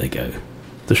 There they go.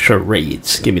 The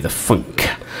charades. Give me the funk.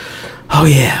 Oh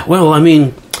yeah. Well, I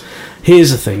mean,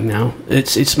 here's the thing now.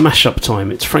 It's mashup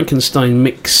time. It's Frankenstein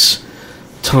mix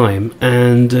time.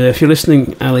 And if you're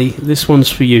listening, Ali, this one's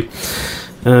for you.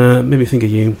 Made me think of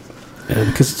you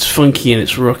because it's funky and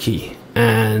it's rocky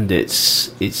and it's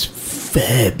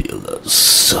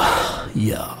fabulous.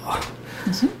 Yeah.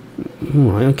 Is it?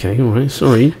 All right,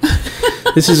 sorry.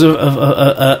 This is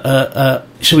a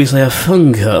shall we say, a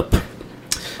funk up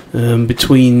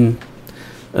between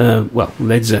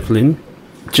Led Zeppelin,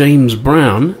 James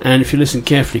Brown, and if you listen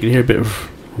carefully, you can hear a bit of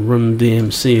Run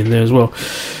DMC in there as well.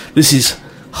 This is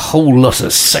Whole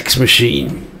Lotta Sex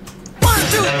Machine. 1,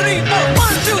 2, 3, 4.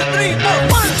 1, 2, 3, 4.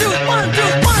 1, 2, 1, 2,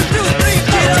 1, 2, 3.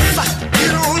 Get up,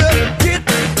 get on up, get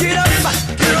up, get on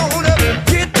up, get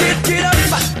up,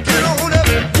 get on up,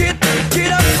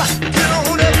 get up, get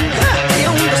on up. Stay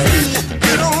on the scene,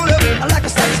 get on up, like a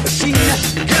sex machine.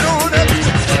 Get on up,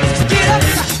 get up,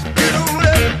 get on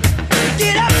up,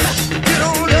 get up, get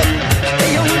on up.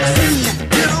 Stay on the scene,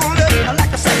 get on up,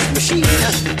 like a sex machine.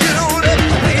 Get on up,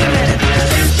 wait a minute,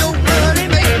 shake your money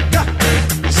maker,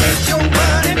 shake your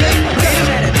money maker. Wait a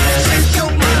minute, shake your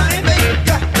money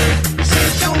maker,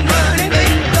 shake your money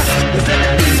maker. You feel the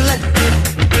feeling,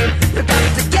 you got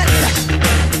to get that.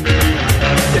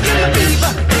 You give me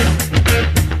fever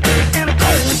and a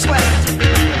cold sweat.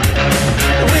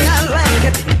 The way I like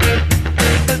it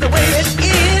is the way it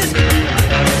is.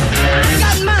 I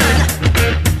got mine,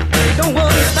 don't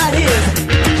worry about his.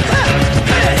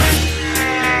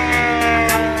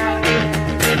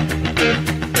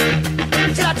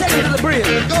 Should I take him to the bridge?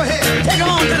 Go ahead. Take him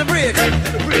on to the bridge.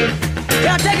 Can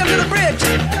I take him to the bridge?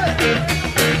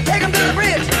 Take him to the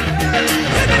bridge.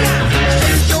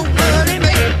 Shake your money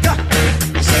maker.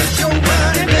 Shake your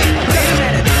money maker. Wait a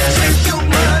minute. Shake your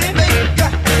money maker.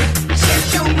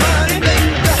 Shake your money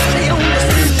maker. Stay on the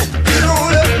scene. Get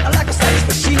on up. Like a sex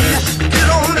machine. Get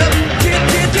on up. Get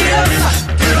up.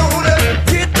 Get on up.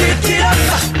 Get up.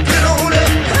 Get on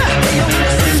up. Stay on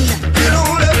the scene. Get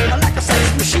on up. Like a sex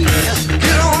machine.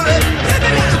 Get on up.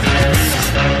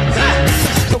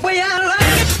 The way I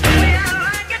like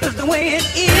it is the way it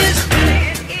is.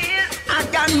 I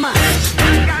got mine.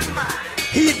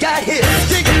 He got his.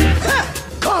 Dig it.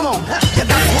 Come on. You got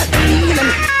to have the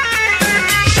feeling.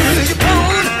 Sure you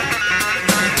born.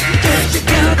 Get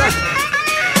together.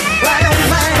 Right on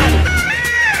round.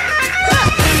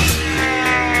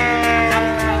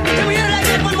 Can we hear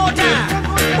that one more time?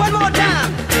 One more time.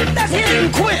 Let's hit it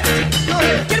and quit. Go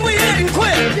ahead. Can we hit it and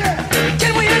quit?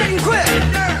 Can we hit it and quit?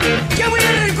 Can we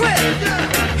hit it and quit?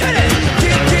 Hit it.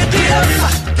 Get up.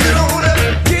 Get on up.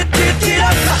 Get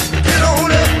up. Get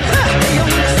on up. Stay on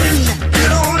the scene.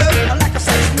 Get on up. Like a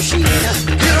sex machine.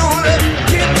 Get on up.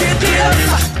 Get up.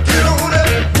 Get on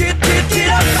up. Get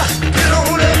up. Get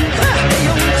on up. Stay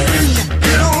on the scene.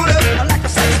 Get on up. Like a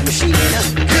sex machine.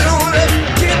 Get on up.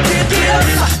 Get up.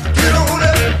 Get on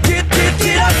up. Get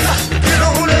up. Get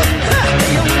on up.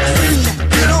 Stay on the scene.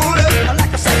 Get on up.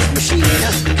 Like a sex machine.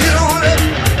 Get on up.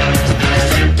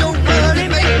 Shake your money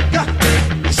maker.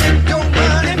 Shake your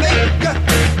money maker.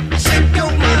 Shake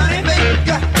your money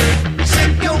maker.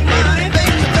 Shake your money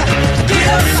maker. Get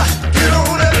up. Get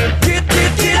on up. Get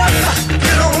up.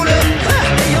 Get on up.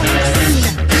 Stay on the scene.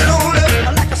 Get on up.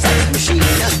 Like a sex machine.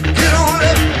 Get on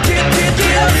up. Get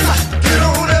up. Get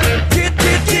on up. Get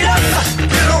on up.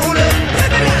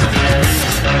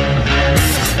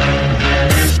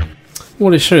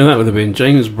 What a show that would have been.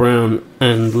 James Brown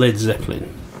and Led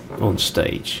Zeppelin on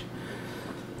stage.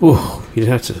 Oh, you'd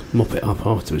have to mop it up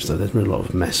afterwards, though. There's been a lot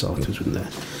of mess afterwards, wouldn't there?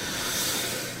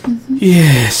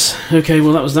 Yes. Okay,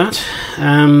 well, that was that.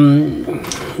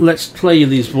 Let's play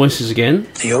these voices again.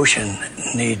 The ocean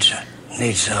needs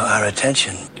our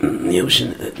attention. The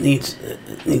ocean needs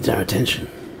our attention.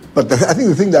 But I think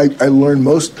the thing that I learned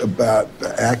most about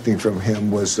acting from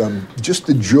him was just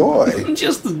the joy.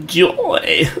 Just the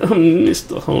joy.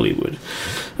 Mr. Hollywood.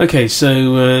 Okay,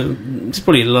 so it's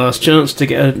probably the last chance to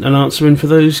get an answer in for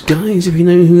those guys, if you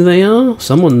know who they are.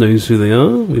 Someone knows who they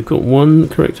are. We've got one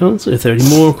correct answer. If there are any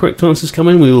more correct answers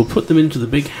coming, we will put them into the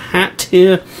big hat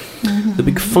here. The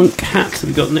big funk hat that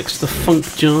we got next to the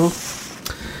funk jar.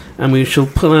 And we shall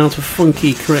pull out a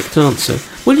funky correct answer.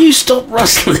 Will you stop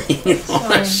rustling?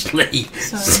 Honestly,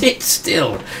 sit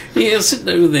still. You're sitting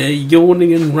over there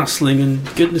yawning and rustling and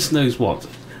goodness knows what.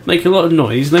 Make a lot of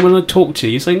noise, and then when I talk to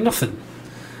you, you say nothing.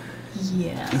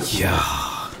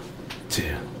 Yeah.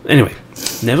 Dear. Anyway,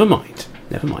 never mind.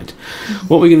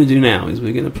 What we're going to do now is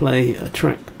we're going to play a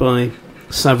track by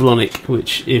Savlonic,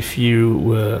 which if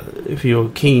you're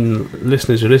keen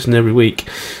listeners who listen every week,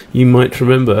 you might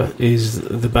remember is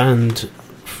the band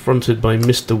fronted by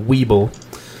Mr. Weeble,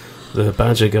 the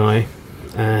Badger guy,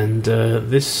 and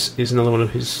this is another one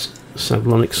of his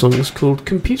Savlonic songs called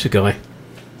Computer Guy.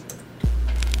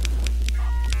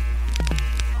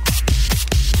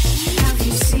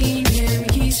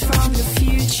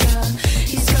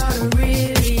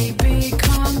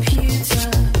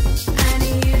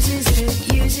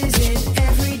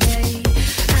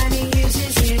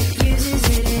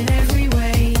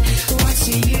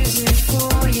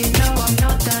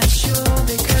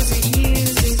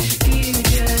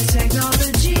 Future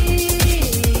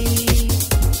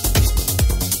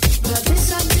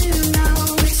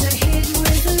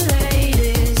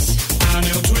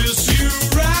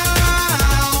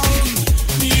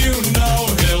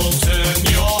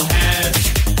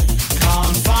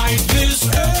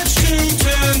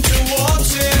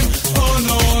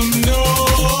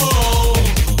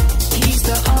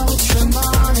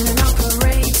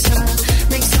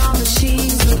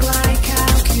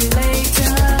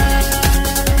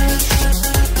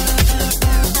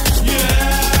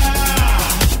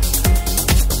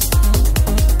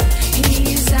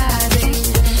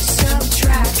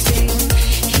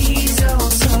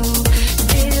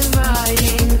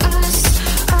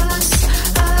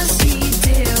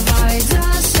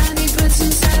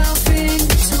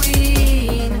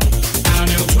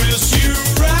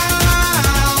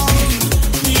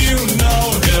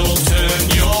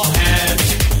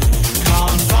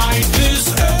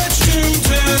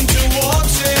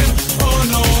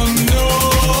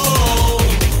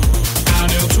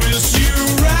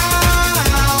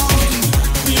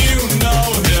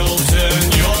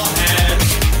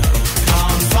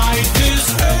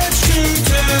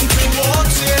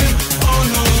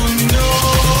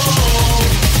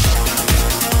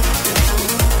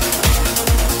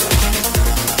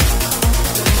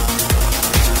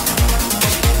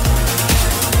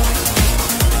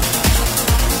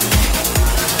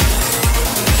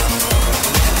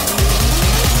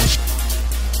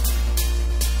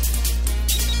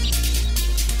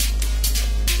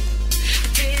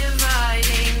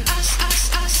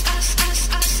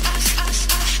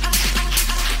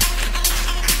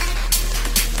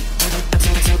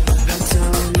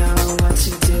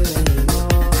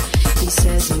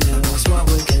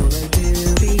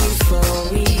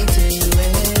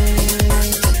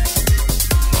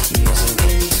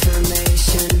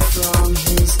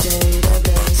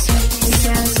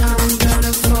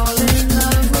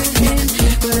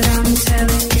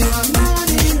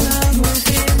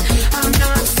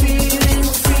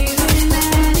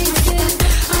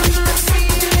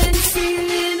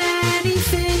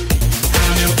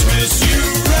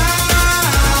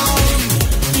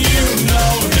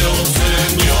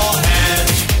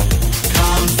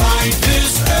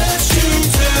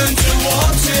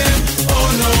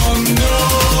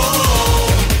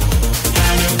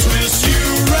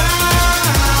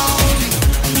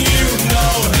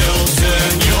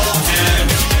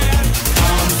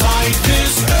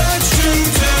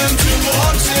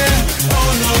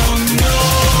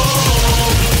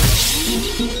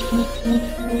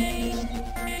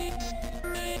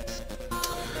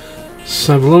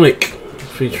Savlonic,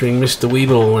 featuring Mr.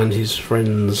 Weeble and his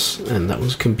friends, and that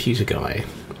was Computer Guy.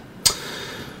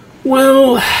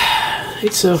 Well,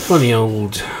 it's a funny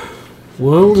old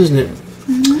world, isn't it?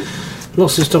 Mm-hmm.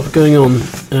 Lots of stuff going on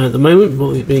at the moment,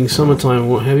 well, it being summertime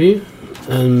and what have you.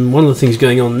 And one of the things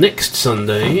going on next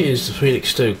Sunday is the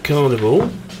Felixstowe Carnival.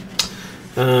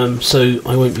 So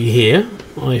I won't be here.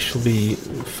 I shall be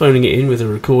phoning it in with a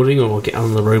recording, or I'll get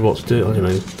Alan the Robot to do it, I don't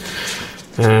know.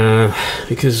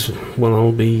 Because, well,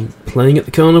 I'll be playing at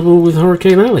the carnival with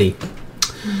Hurricane Alley.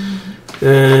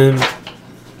 And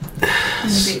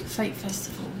there'll be a fake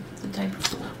festival the day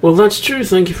before. Well, that's true,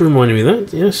 thank you for reminding me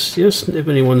of that. Yes, if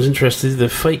anyone's interested, the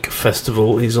Fake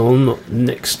Festival is on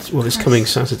this coming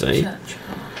Saturday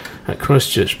at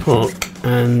Christchurch Park,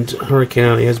 and Hurricane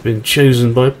Alley has been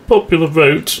chosen by popular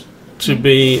vote to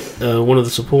be one of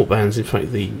the support bands, in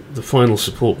fact the final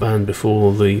support band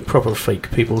before the proper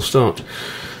fake people start.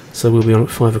 So we'll be on at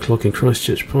 5 o'clock in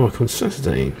Christchurch Park on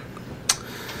Saturday.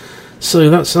 So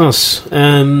that's us.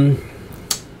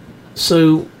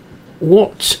 So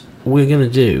what we're going to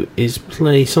do is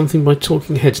play something by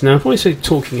Talking Heads. Now if I say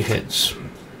Talking Heads,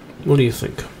 what do you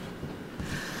think?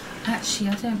 Actually,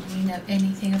 I don't really know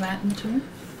anything about them at all.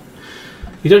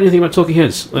 You don't know anything about Talking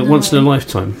Heads? Like Once in a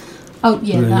Lifetime? Oh,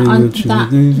 yeah, that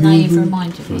name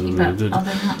reminded me, but other than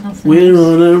that, nothing. We're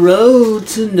on a road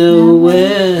to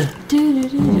nowhere.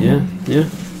 Yeah.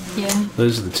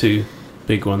 Those are the two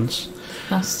big ones.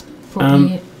 That's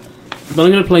probably it. But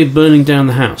I'm going to play Burning Down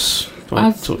the House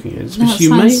by Talking Heads. That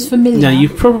sounds familiar. Now,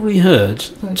 you've probably heard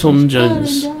Tom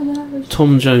Jones'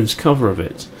 cover of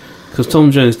it, because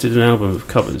Tom Jones did an album of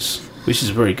covers, which is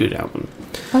a very good album.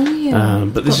 Oh, yeah.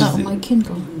 But this got that on my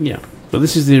Kindle. Yeah, but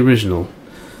this is the original.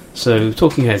 So,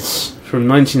 Talking Heads from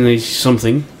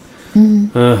 1980-something.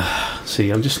 See,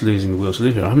 I'm just losing the will to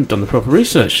live here. I haven't done the proper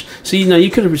research. See, now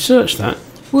you could have researched that.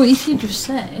 Well, if you'd have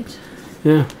said.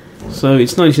 Yeah. So,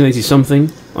 it's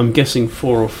 1980-something. I'm guessing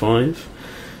 4 or 5.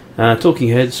 Talking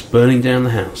Heads, Burning Down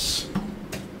the House.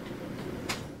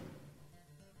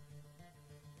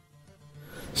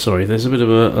 Sorry, there's a bit of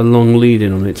a long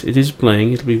lead-in on it. It is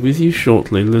playing. It'll be with you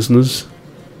shortly, listeners.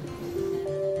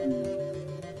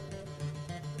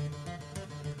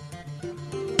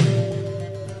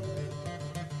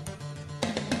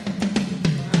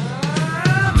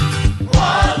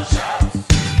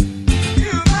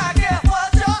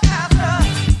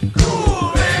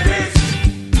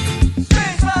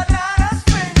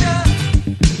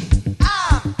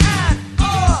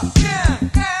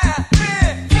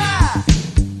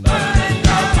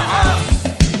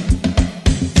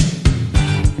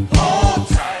 Hold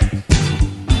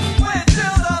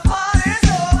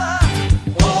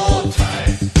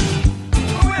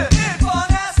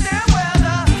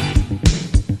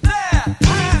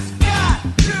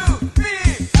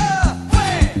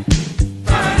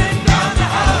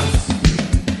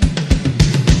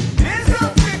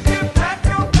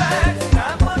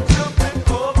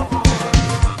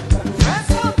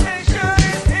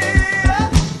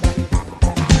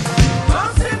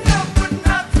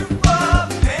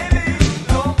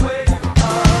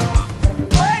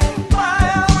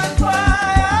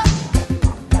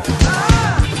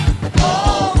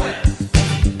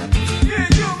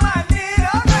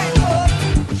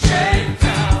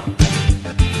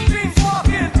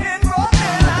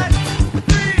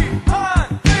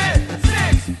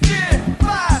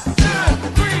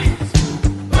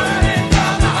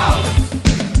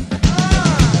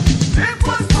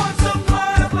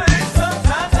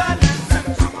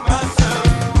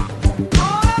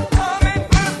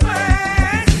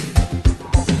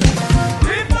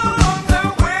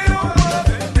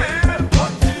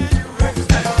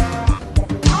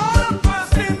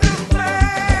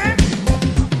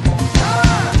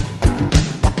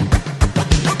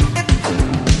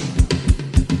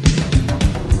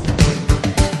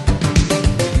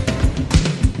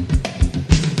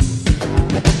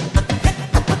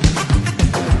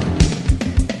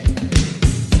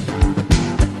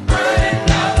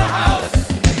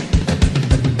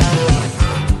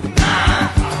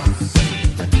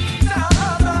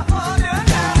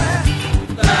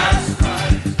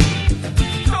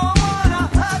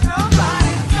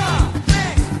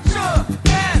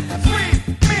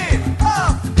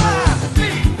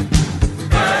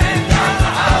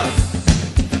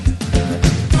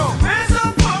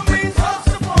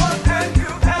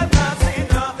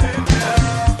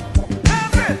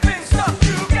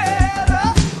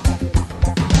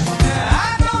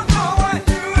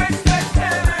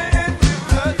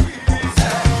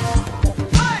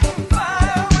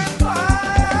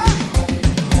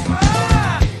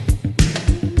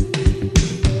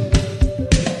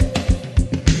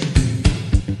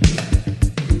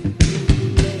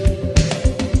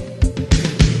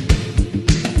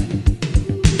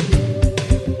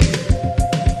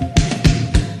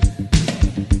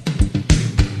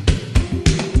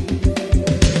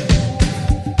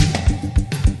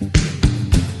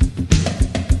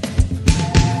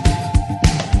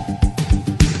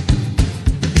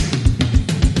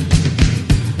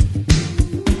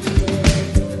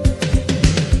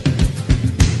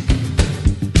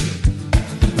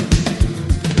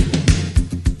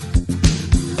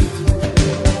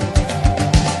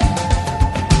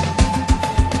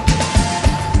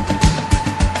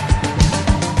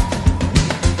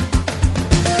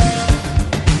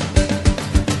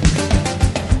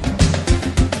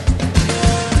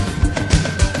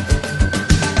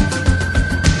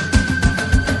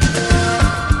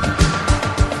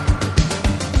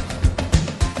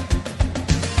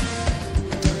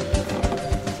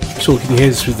Talking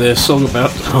Heads with their song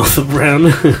about Arthur Brown.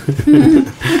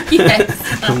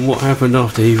 Yes. And what happened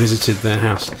after he visited their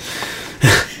house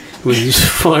with his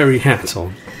fiery hat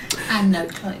on. And no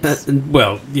clothes.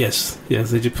 Yes,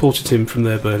 they deported him from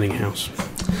their burning house.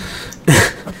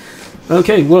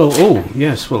 Okay,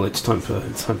 it's time for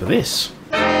this.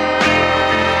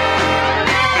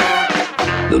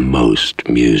 The most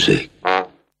music.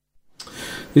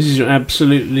 This is your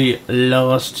absolutely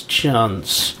last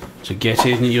chance to get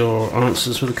in your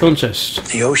answers for the contest.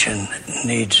 The ocean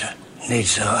needs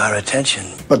our attention.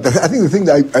 But I think the thing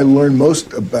that I learned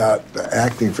most about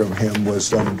acting from him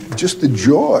was just the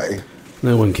joy.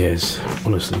 No one cares.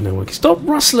 Honestly, no one cares. Stop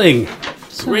rustling!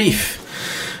 Grief!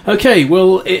 Okay,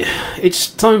 well,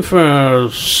 it's time for our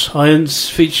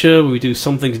science feature. We do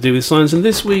something to do with science, and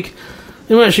this week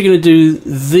we're actually going to do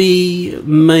the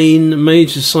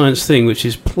major science thing, which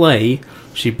is play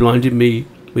She Blinded Me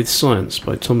with Science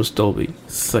by Thomas Dolby.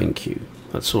 Thank you.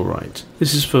 That's all right.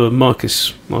 This is for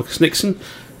Marcus Nixon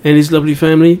and his lovely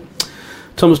family.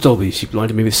 Thomas Dolby, She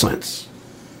Blinded Me with Science.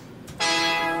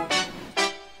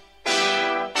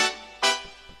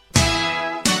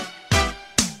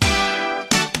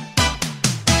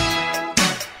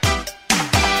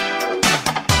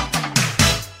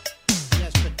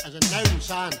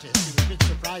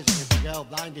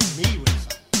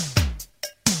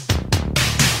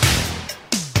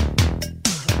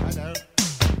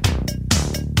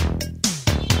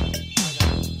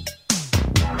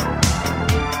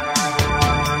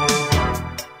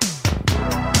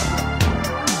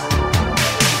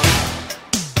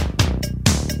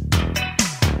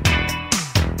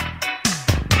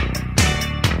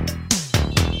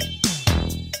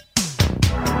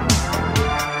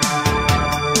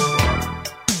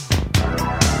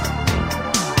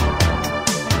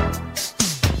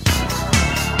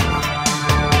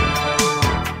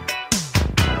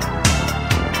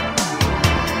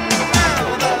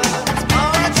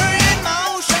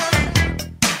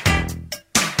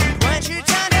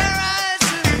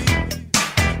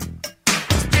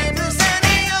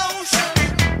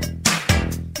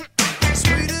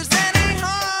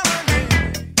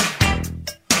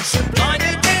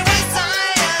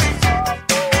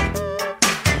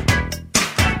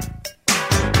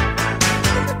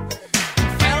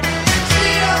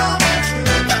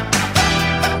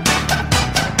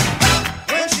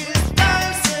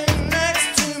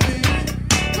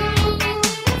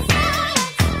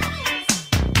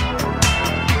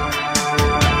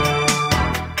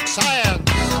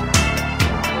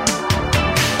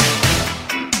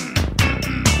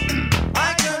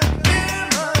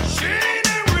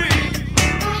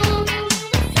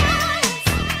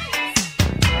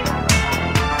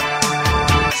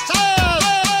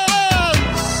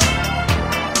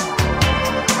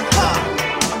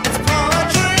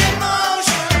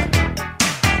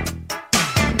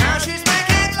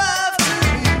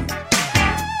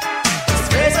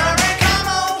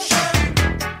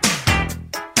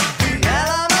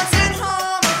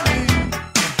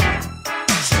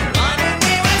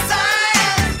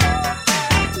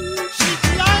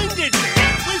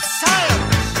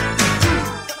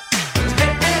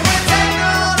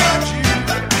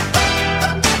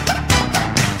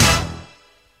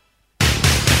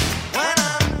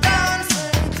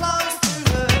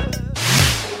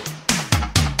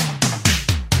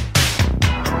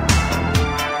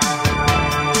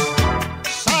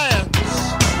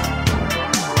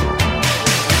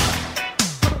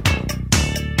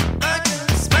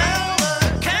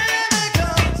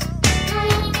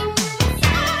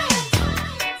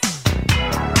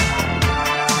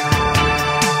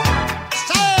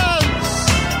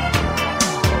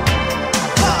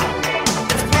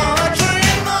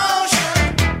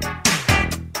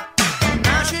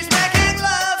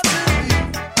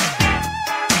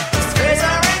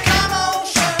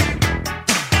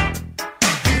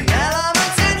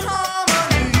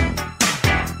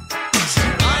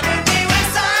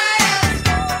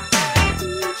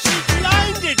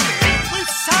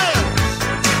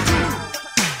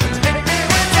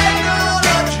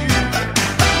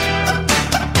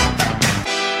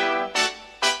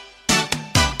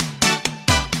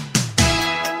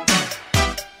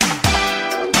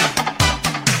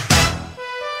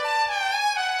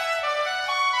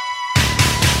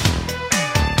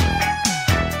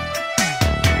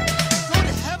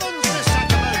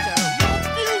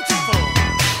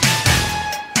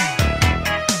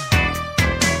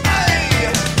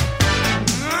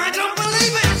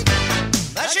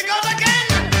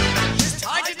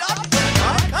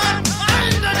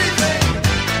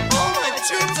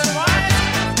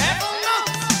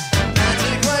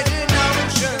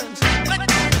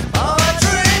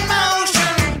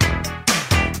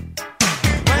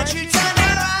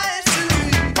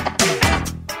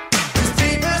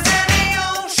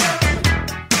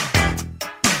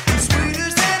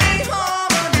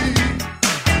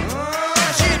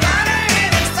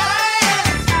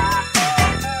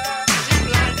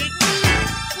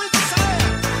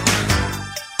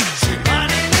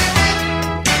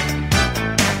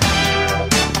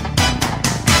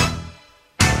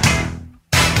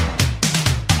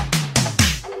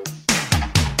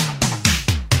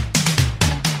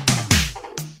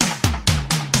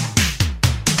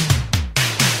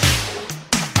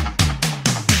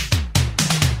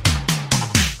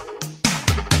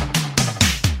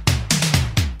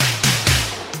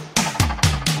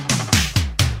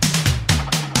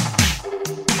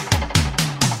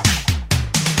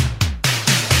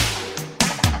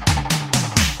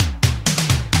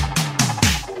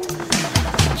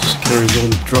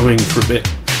 drumming for a bit,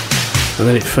 and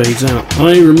then it fades out.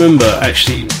 I remember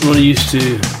actually when I used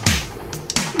to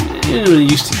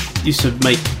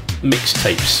make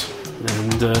mixtapes,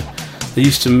 and they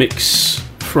used to mix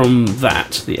from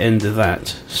that, the end of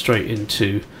that, straight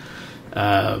into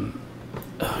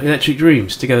Electric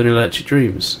Dreams, Together in Electric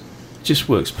Dreams. It just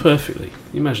works perfectly.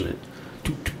 Can you imagine it?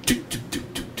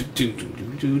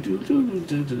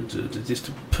 Just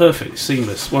a perfect,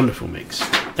 seamless, wonderful mix.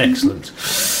 Excellent.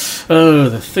 Oh,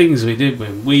 the things we did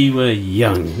when we were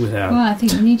young without... Well, I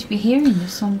think we need to be hearing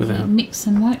this song without mix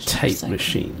and match tape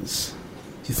machines.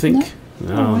 Do you think?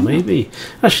 No. Oh, maybe.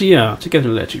 Actually, yeah, Together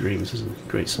in Electric Dreams is a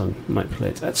great song. I might play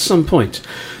it at some point,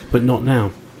 but not now.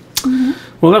 Mm-hmm.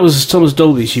 Well, that was Thomas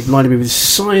Dolby. She blinded me with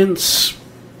Science.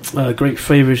 A great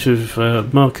favourite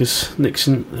of Marcus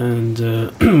Nixon, and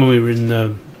when we were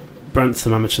in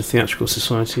Brantham Amateur Theatrical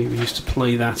Society, we used to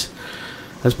play that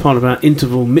as part of our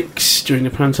interval mix during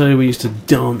the panto. We used to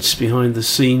dance behind the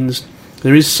scenes.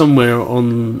 There is somewhere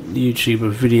on YouTube a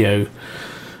video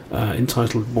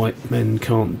entitled White Men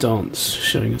Can't Dance,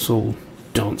 showing us all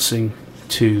dancing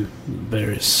to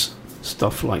various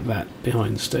stuff like that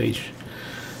behind the stage.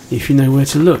 If you know where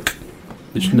to look,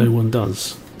 which no one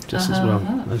does. Just as well,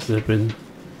 as there have been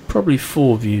probably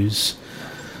 4 views,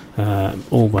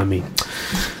 all by me.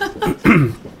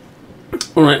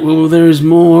 Alright, well, there is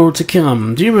more to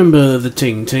come. Do you remember the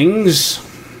Ting Tings?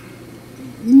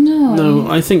 No.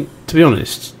 No, I think, to be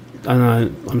honest, and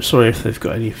I'm sorry if they've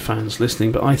got any fans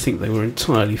listening, but I think they were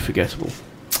entirely forgettable.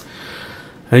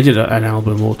 They did an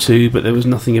album or 2, but there was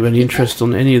nothing of any interest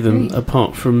on any of them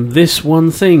apart from this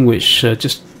one thing, which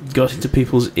just got into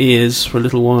people's ears for a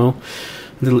little while.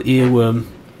 Little earworm,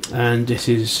 and it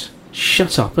is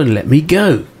Shut Up and Let Me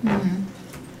Go. Mm-hmm.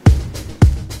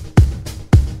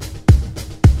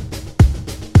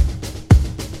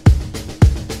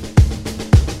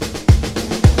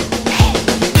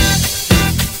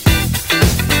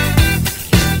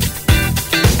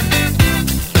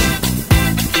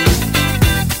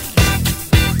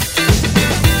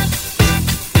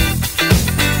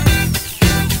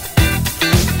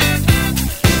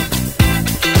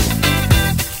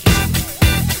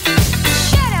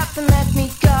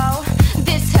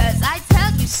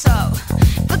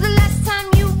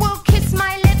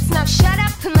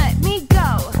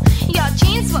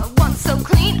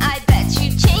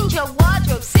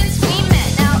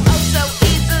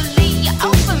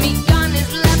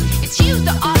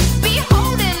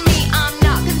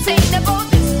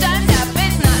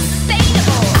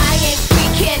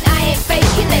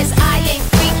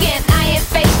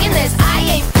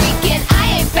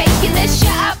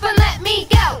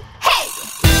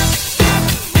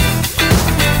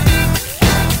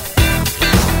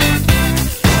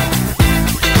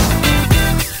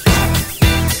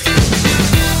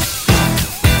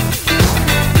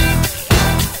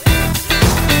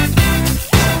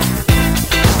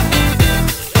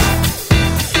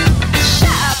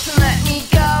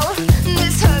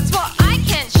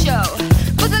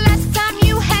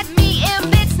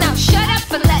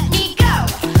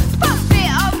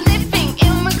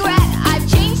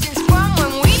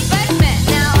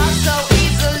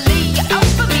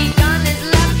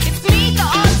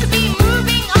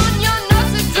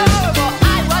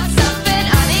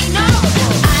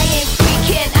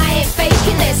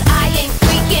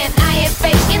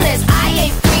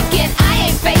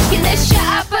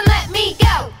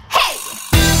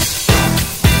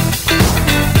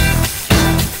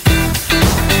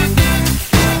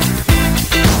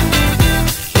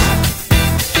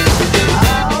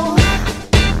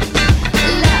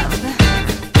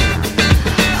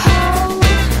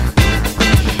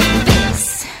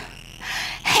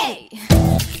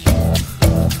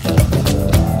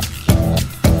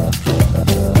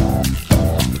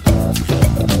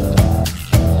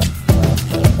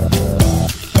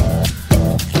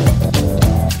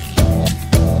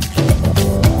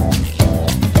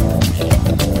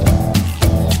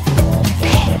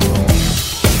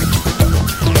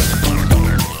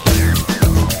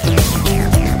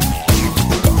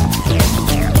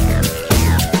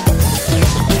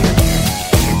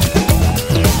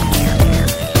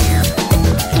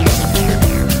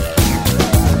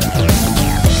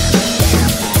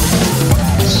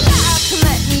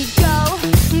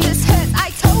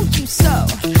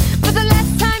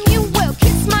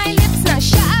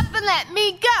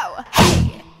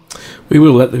 We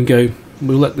will let them go.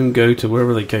 We'll let them go to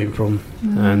wherever they came from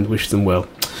and wish them well.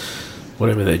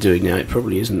 Whatever they're doing now, it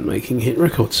probably isn't making hit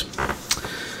records.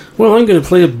 Well, I'm going to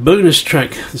play a bonus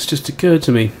track that's just occurred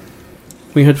to me.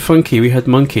 We had Funky, we had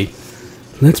Monkey.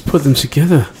 Let's put them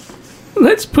together.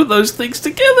 Let's put those things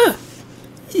together.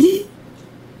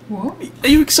 What? Are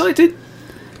you excited?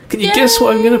 Can you guess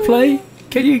what I'm going to play?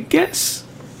 Can you guess?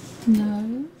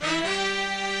 No.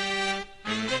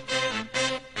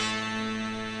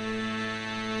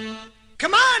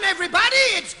 Come on, everybody,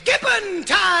 it's Gibbon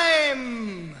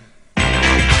time!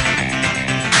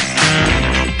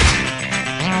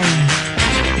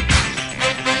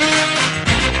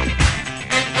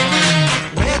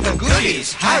 We're the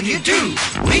goodies, how do you do?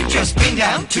 We've just been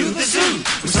down to the zoo.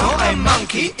 We saw a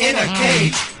monkey in a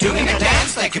cage, doing a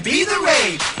dance that could be the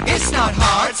rage. It's not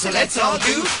hard, so let's all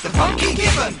do the funky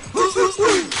Gibbon. Woo, woo,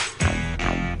 woo.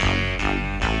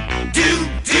 Do,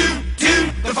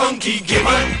 the funky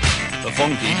Gibbon. The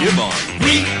funky Gibbon.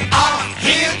 We are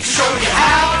here to show you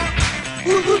how.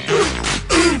 Ooh, ooh, ooh,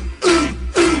 ooh, ooh,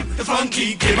 ooh. The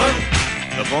funky Gibbon.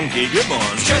 The funky Gibbon.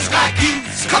 It's just like you,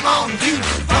 so come on, do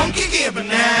the funky Gibbon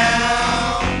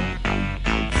now.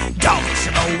 Dogs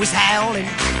are always howling,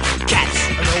 cats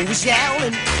are always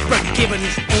yowling, but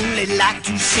Gibbons only like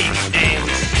to sing and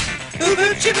dance.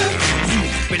 Ooh, chibba,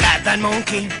 be like that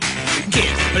monkey, get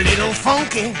a little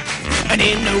funky, and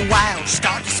in a while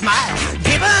start to smile.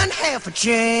 Gibbon half a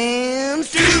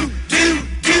chance. Do,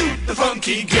 the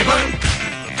funky Gibbon.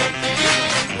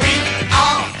 We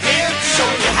are here to show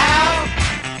you how.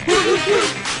 Ooh, ooh,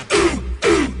 ooh,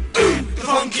 ooh, the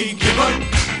funky Gibbon.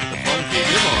 The funky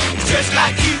Gibbon. It's just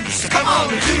like you, so come on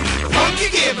and do the funky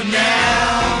Gibbon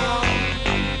now.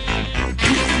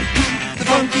 The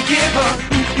funky Gibbon.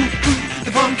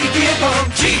 The funky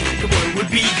Gibbon. Gee, the world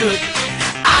would be good.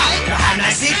 I know how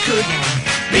nice it could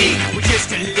be with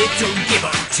just a little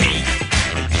Gibbon tea.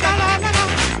 La la la la.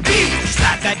 Be just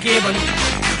like that Gibbon.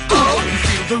 Oh, you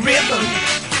feel the rhythm.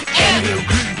 And we'll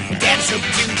groove and dance up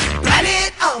to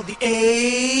Planet of the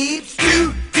Apes.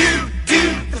 Do,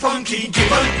 the funky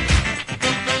Gibbon.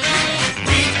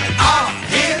 We are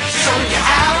here to show you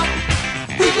how.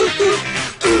 Ooh,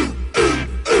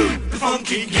 the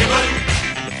funky Gibbon.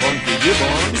 The funky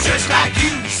Gibbon. It's just like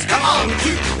you, so come on,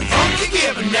 do the funky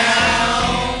Gibbon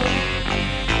now.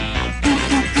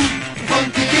 The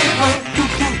funky Gibbon.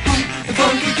 The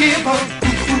funky Gibbon.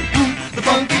 The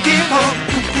funky Gibbon.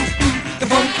 The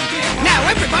funky Gibbon. Now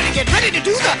everybody get ready to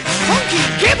do the funky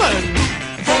Gibbon.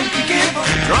 The funky Gibbon.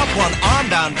 Drop one arm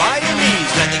down by your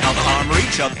knees, let the other arm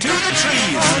reach up to the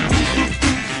trees.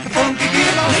 The funky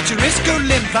Gibbon. Let your wrist go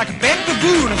limp like a bent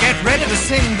baboon and get ready to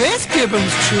sing this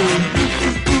Gibbon's tune.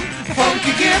 The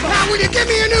funky Gibbon. Now will you give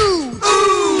me an ooh?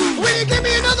 Ooh. Will you give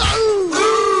me another ooh?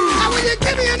 Ooh. Now will you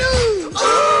give me an ooh?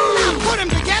 Ooh. Now put them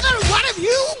together and what have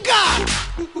you got?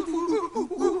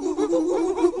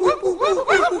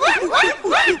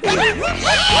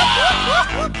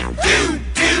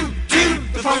 Do,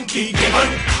 the funky Gibbon.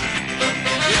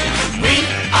 We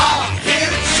are here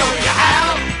to show you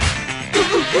how.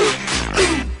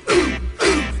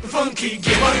 The funky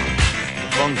Gibbon. The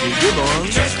funky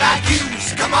Gibbon. Just like you,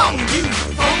 so come on, do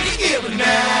the funky Gibbon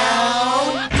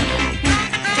now.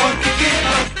 The funky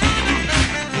Gibbon.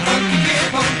 The funky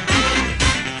Gibbon.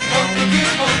 The funky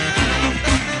Gibbon.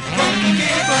 The funky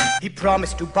Gibbon. He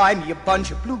promised to buy me a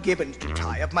bunch of blue gibbons to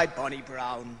tie up my Bonnie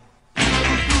Brown.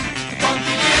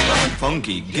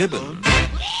 Funky Gibbon.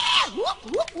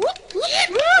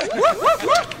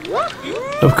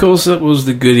 Of course, that was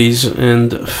the Goodies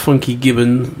and Funky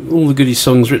Gibbon. All the Goodies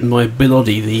songs written by Bill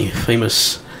Oddie, the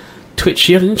famous Twitch.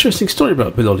 He had an interesting story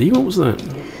about Bill Oddie. What was that?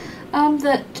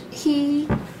 That he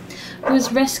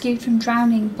was rescued from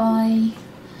drowning by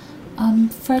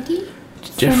Freddie?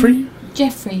 Jeffrey?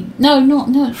 Jeffrey.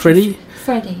 No. Freddie?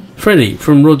 Freddie. Freddie,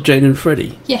 from Rod, Jane and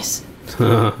Freddie. Yes.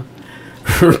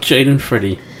 Rod, Jane and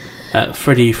Freddie.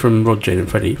 Freddie from Rod, Jane and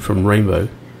Freddie from Rainbow.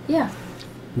 Yeah.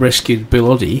 Rescued Bill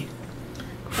Oddie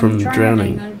from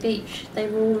drowning on a beach. They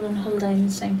were all on holiday in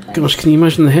the same place. Gosh, can you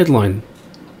imagine the headline?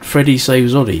 Freddie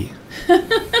saves Oddie.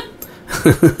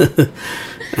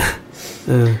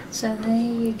 So there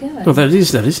you go. Well, that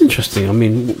is interesting. I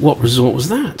mean, what resort was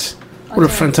that? What a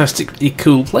fantastically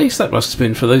cool place that must have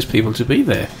been for those people to be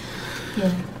there.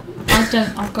 Yeah.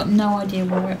 I've got no idea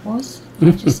where it was.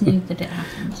 I just knew that it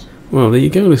happened. Well, there you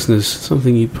go, listeners.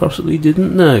 Something you possibly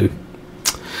didn't know.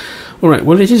 All right,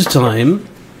 well, it is time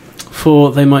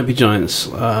for They Might Be Giants,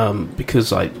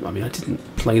 because I didn't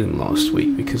play them last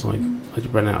week because I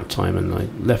ran out of time and I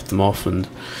left them off, and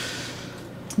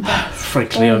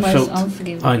frankly, I felt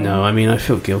unforgivable. I know. I mean, I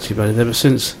felt guilty about it ever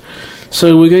since.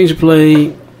 So we're going to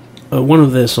play one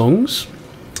of their songs.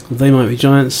 They Might Be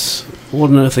Giants. What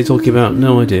on earth are they talking about?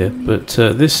 No idea. But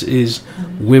this is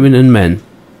Women and Men.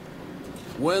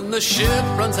 When the ship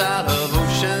runs out of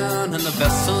ocean and the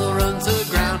vessel runs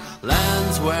aground,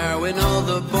 lands where we know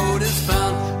the boat is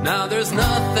found. Now there's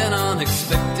nothing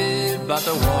unexpected about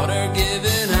the water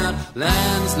giving out.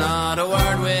 Land's not a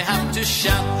word we have to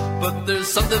shout, but there's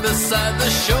something beside the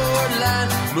shoreline,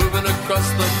 moving across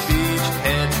the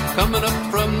beachhead, coming up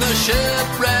from the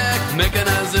shipwreck, making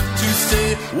as if to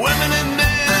say, women and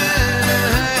men,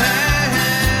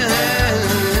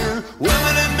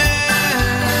 women and men.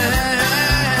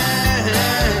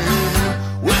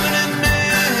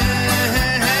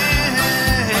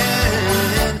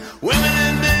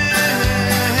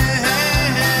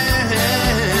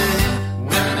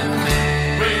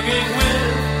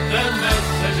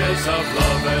 Of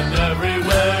love, and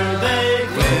everywhere they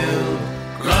go,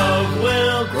 love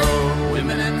will grow.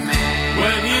 Women and men.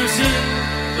 When you see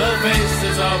the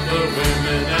faces of the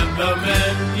women and the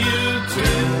men, you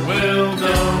too will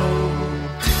know.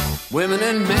 Women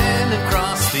and men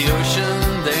across the ocean,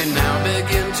 they now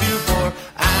begin to pour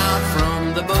out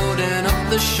from the boat and up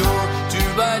the shore. 2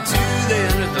 by 2 they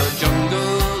enter the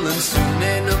jungle, and soon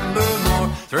they number more.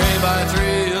 3 by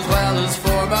 3 as well as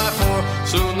 4 by 4.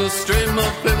 Soon the stream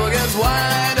of people gets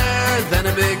wider, then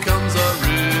it becomes a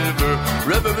river.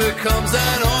 River becomes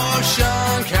an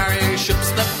ocean, carrying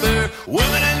ships that bear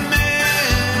women and men.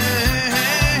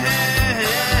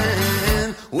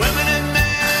 Women and men.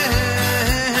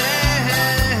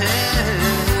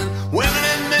 Women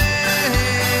and men.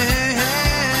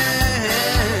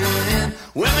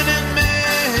 Women and men.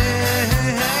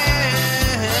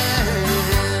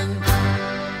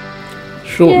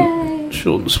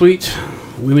 Short and sweet.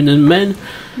 Women and men.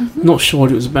 Not sure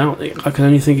what it was about. I can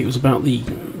only think it was about the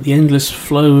endless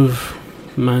flow of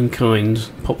mankind,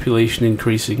 population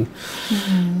increasing.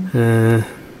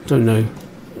 Don't know.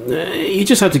 You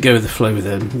just had to go with the flow with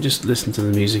them. Just listen to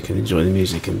the music and enjoy the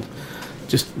music, and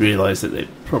just realise that they're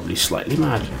probably slightly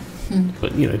mad.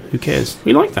 But who cares?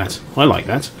 We like that. I like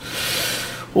that.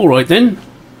 All right then,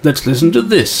 let's listen to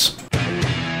this.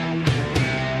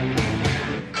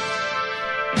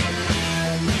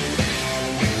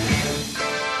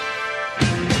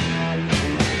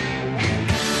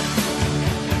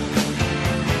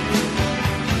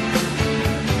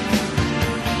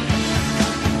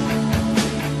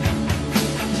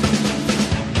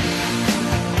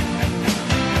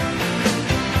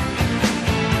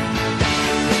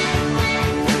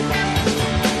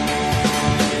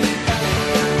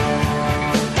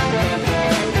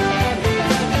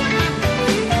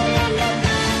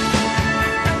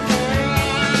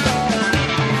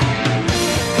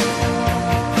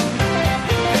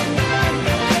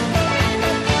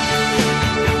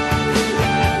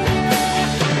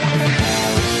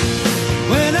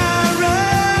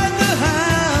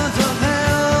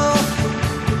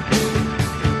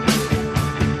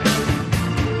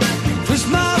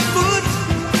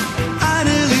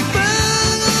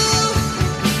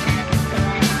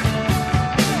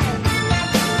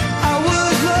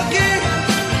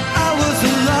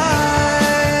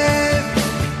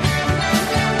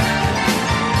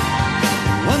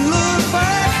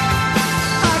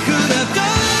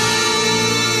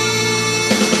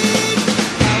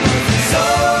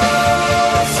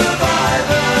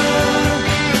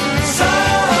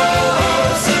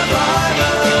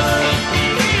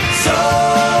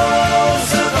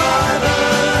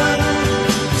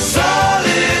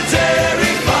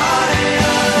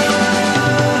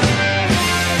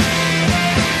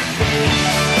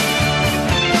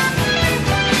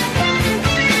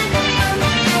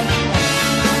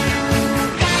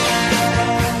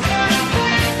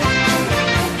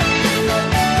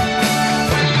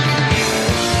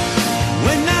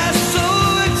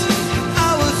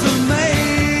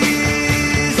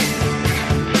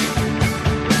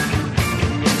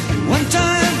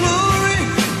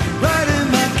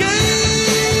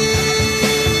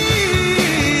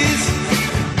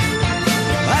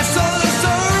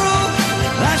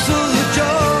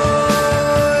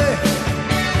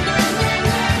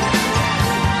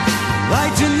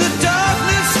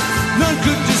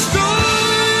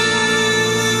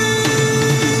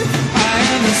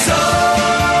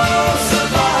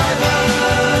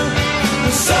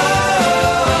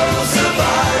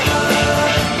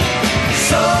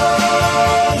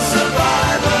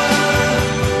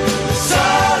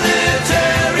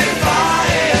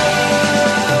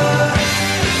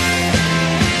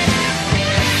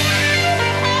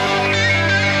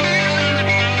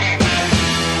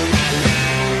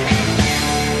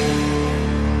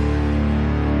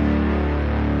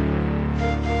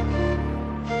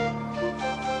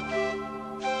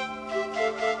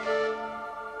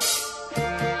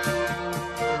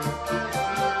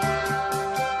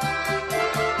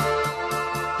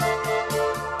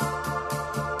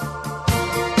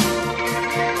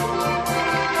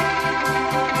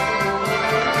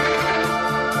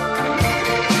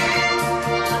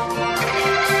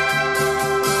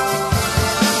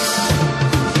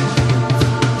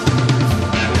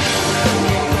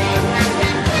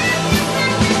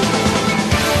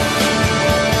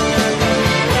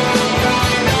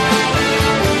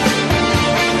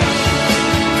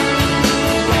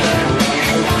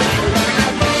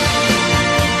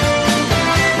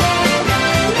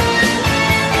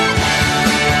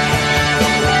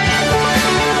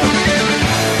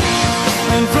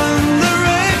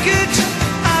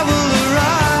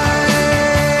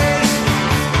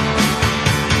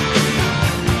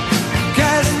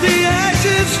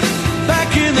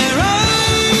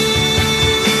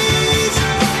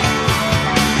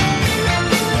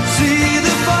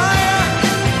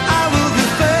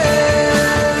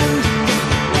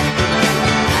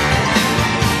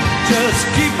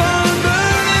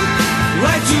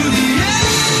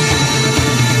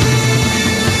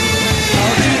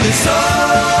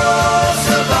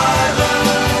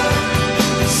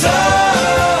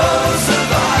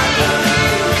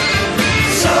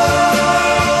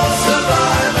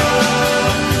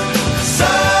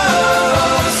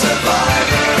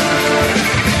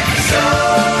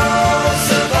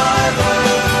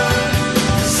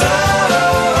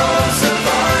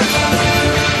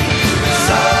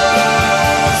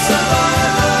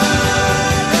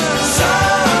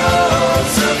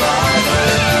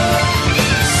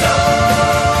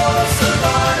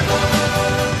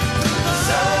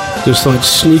 Just like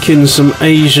sneak in some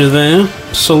Asia there.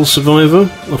 Soul Survivor,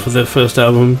 off of their first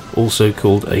album, also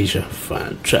called Asia.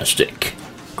 Fantastic.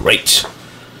 Great.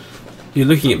 You're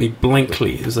looking at me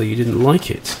blankly as though you didn't like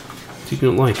it. Did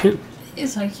you not like it?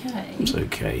 It's okay. It's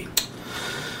okay.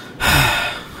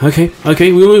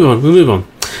 Okay, we'll move on.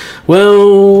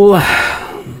 Well,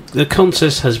 the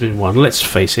contest has been won. Let's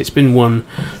face it, it's been won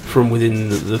from within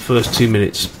the first 2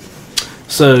 minutes.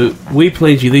 So, we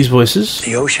played you these voices.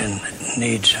 The ocean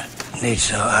needs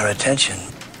our attention.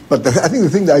 But I think the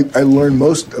thing that I learned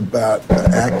most about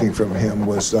acting from him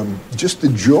was just the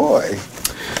joy.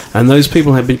 And those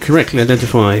people have been correctly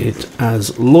identified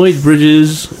as Lloyd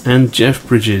Bridges and Jeff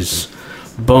Bridges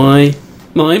by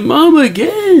my mum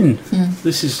again.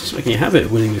 This is making a habit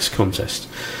of winning this contest.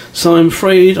 So I'm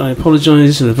afraid, I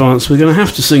apologise in advance, we're going to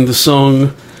have to sing the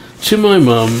song To My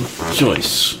Mum,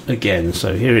 Joyce, again.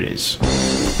 So here it is.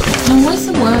 Oh, where's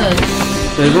the word?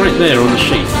 They're right there on the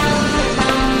sheet.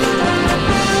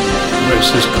 Where it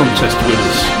says contest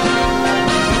winners.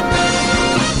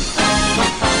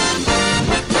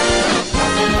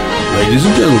 Ladies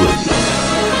and gentlemen.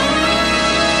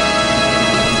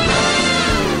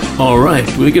 Alright,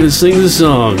 we're going to sing the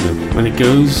song. And it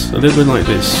goes a little bit like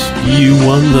this. You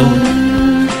won the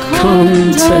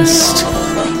contest.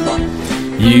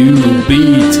 You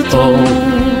beat all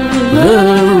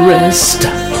the rest.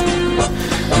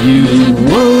 You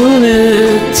won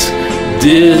it,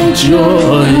 dear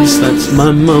Joyce. That's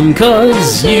my mum,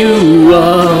 'cause you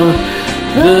are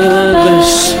the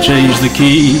best. Change the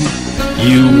key.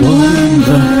 You won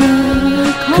the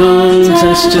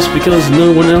contest just because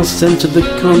no one else entered the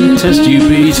contest. You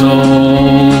beat all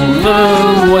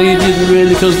the... Well, you didn't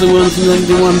really, because there weren't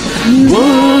anyone. You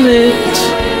won it,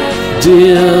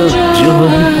 dear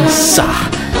Joyce,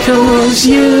 'cause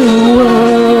you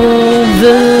are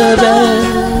the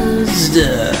best.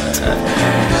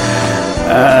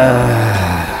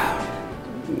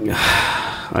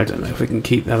 I don't know if we can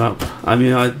keep that up. I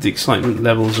mean, the excitement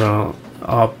levels are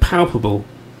palpable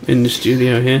in the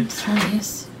studio here. That's right,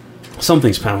 yes.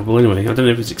 Something's palpable anyway. I don't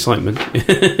know if it's excitement.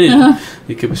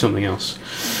 It could be something else.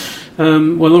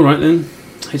 Well, alright then.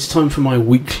 It's time for my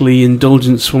weekly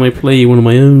indulgence when I play one of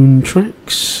my own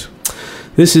tracks.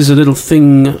 This is a little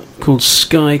thing called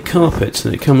Sky Carpet,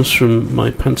 and it comes from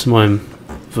my pantomime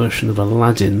version of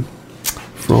Aladdin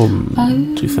from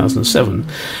 2007.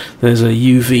 There's a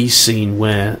UV scene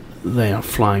where they are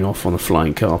flying off on a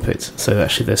flying carpet. So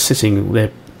actually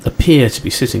they appear to be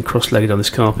sitting cross-legged on this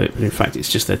carpet, but in fact it's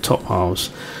just their top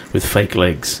halves with fake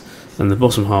legs, and the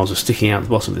bottom halves are sticking out the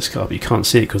bottom of this carpet. You can't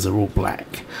see it because they're all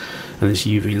black, and there's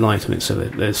UV light on it, so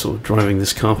they're sort of driving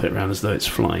this carpet around as though it's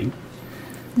flying.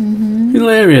 Mm-hmm.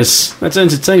 Hilarious. That's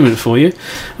entertainment for you.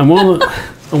 And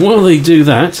while they do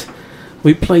that,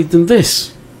 we played them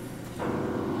this.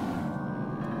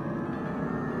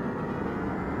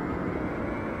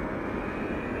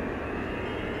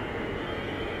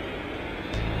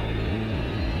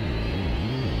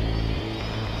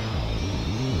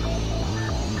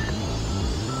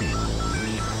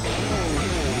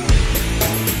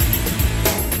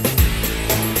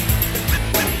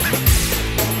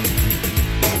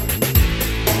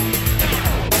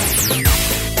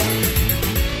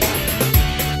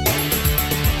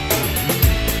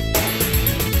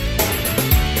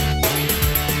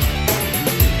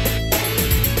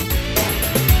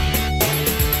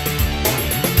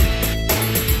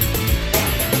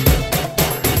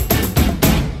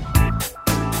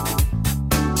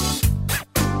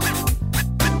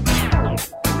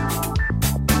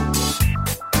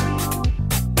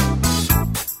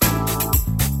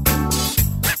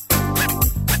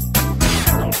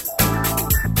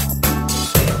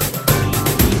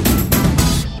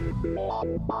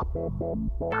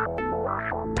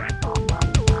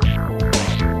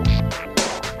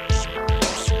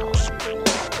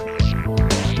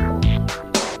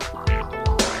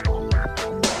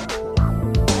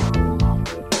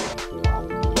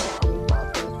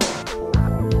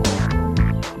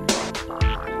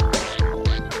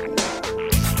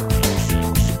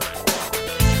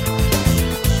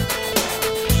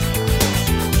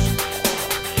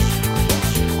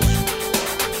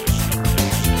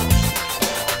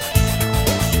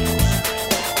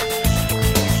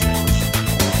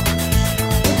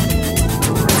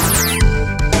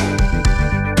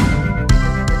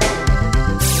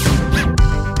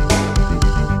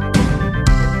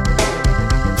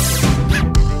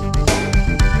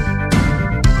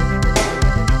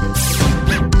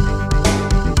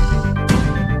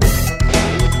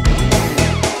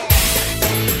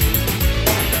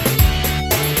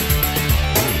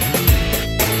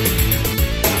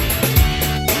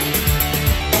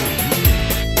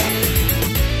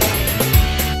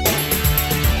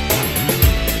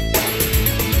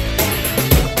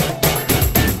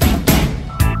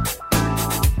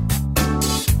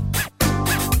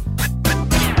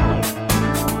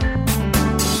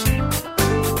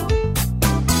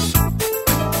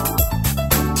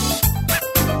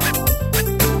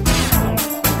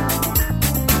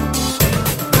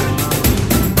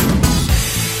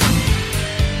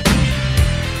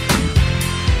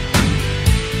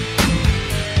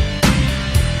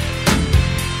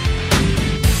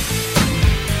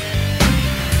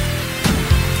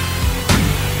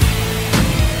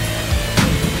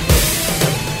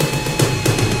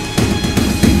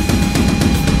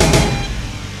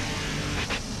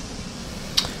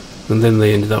 and then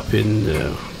they ended up in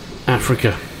Africa,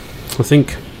 I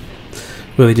think,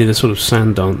 where they did a sort of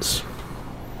sand dance,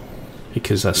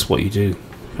 because that's what you do,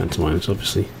 pantomimes,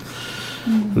 obviously.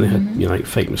 And they had, you know, like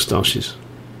fake moustaches.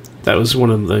 That was one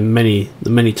of the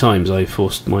many times I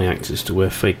forced my actors to wear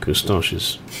fake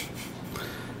moustaches.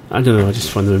 I don't know, I just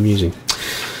find them amusing.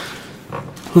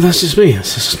 Well, that's just me. It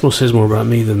says more about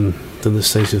me than the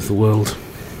state of the world.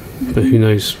 But who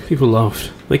knows? People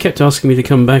laughed. They kept asking me to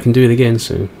come back and do it again,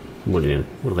 so what do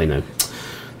they know?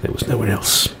 There was no one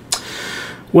else.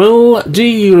 Well, do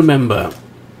you remember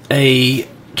a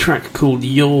track called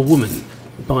Your Woman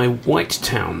by White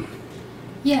Town?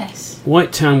 Yes.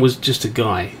 White Town was just a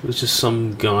guy. It was just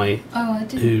some guy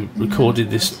who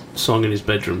recorded this song in his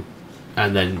bedroom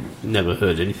and then never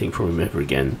heard anything from him ever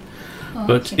again.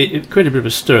 But it created a bit of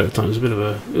a stir at the time.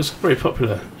 It was very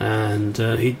popular, and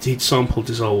he'd sampled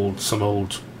some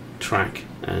old track,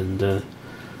 and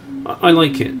I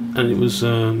like it. And it was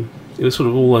sort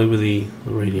of all over the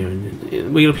radio.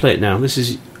 And we're going to play it now. This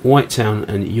is White Town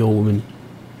and Your Woman.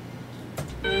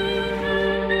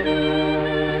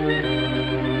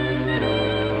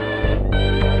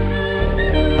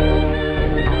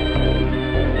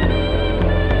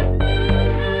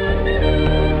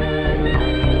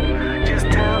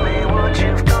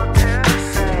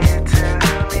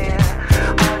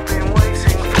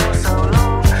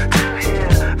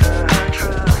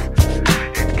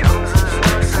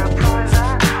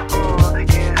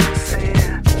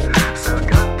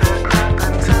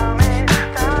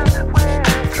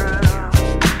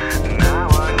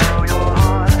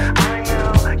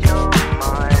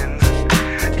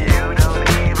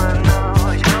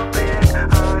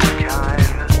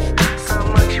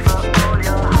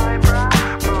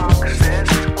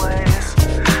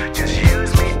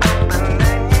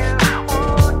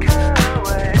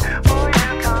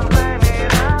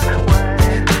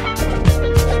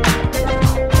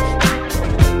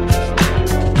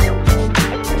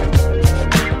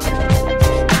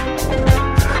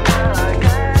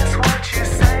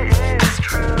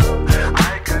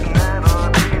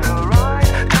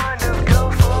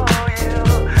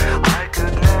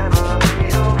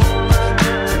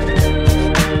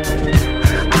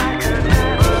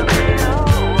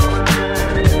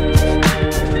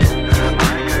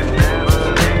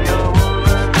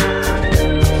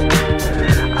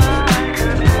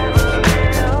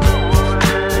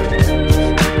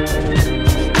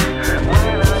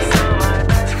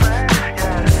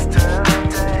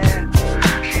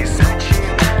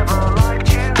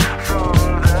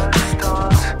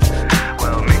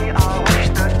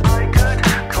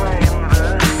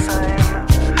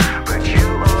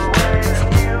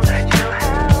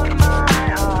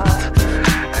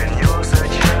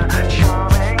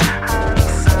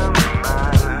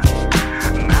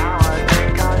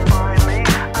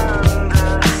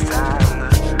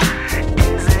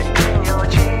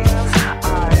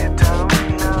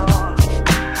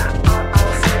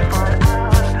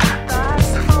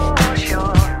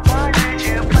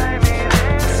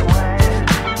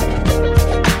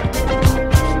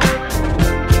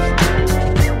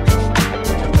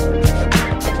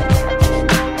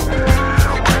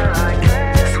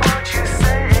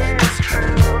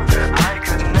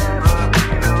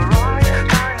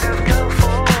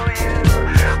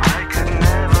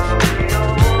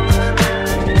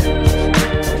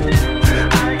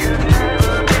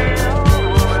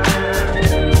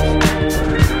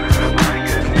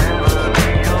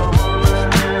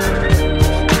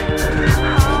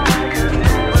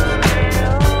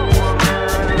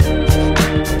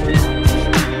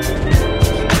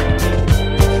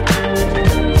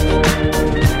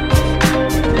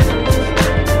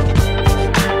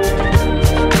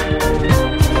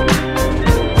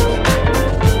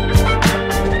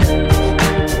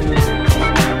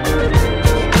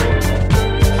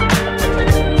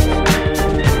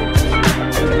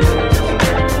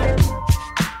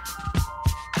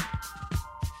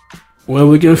 Well,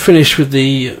 we're going to finish with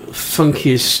the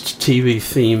funkiest TV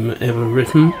theme ever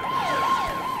written.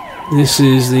 This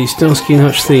is the Starsky and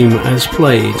Hutch theme as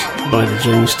played by the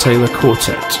James Taylor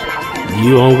Quartet.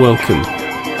 You are welcome.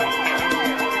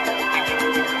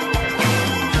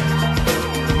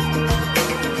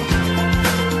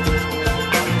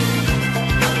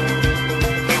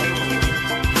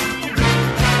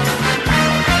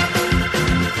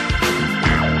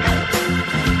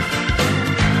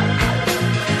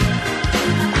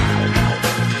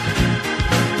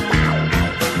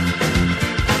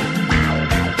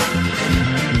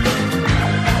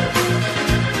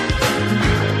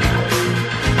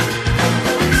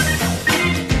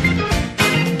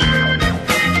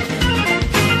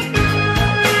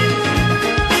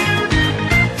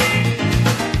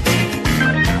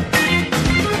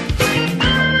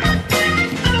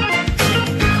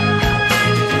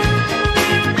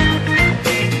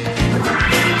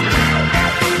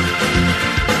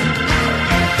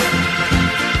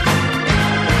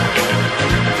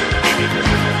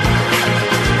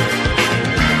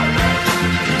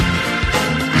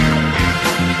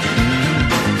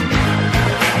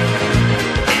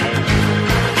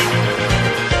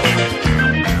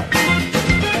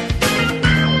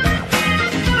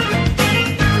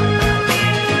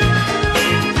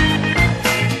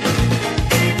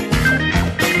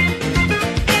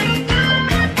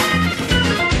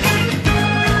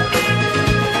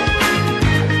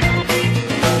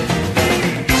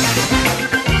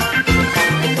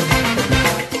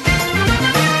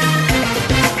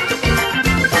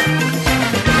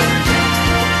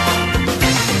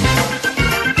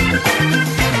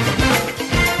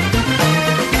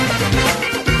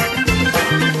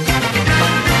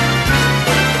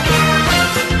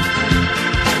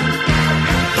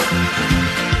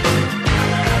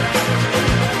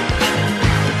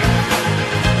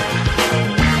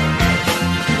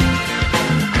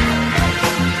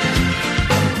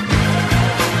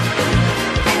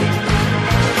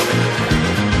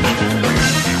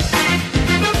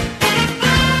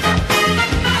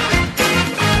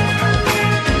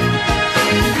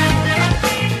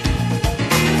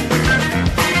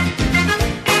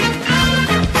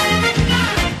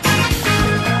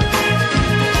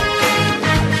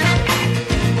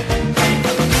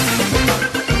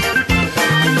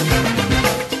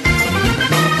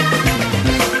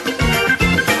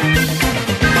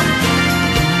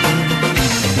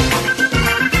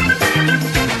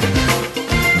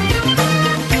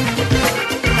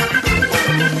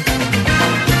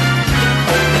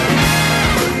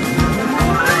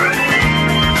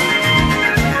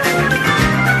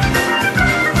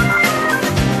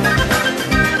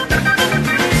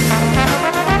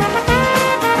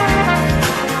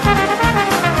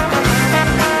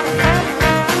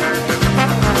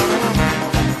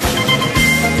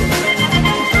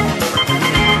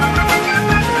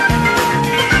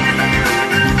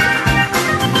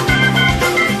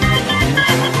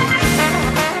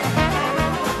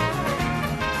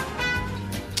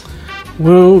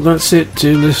 Well, that's it,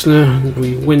 dear listener.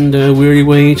 We wend our weary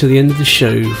way to the end of the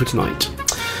show for tonight.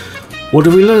 What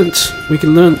have we learnt? We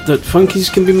can learn that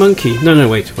funkies can be monkey. No,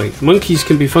 wait. Monkeys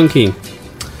can be funky.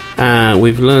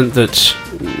 We've learnt that...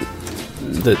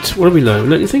 What have we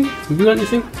learned? Learned anything? Have you learnt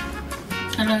anything?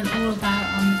 I learned all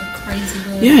about the crazy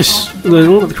world. Yes, we learned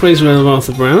all about the crazy world of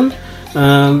Arthur Brown.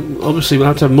 Obviously, we'll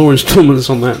have to have more instalments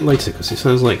on that later because it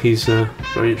sounds like he's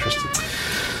very interesting.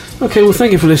 Okay, well,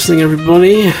 thank you for listening,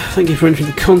 everybody. Thank you for entering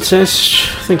the contest.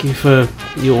 Thank you for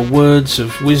your words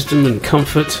of wisdom and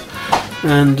comfort.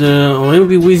 And I will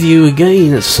be with you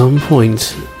again at some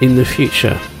point in the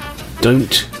future.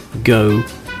 Don't go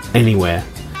anywhere.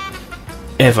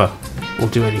 Ever. Or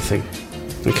do anything.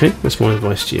 Okay? That's my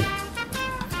advice to you.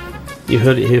 You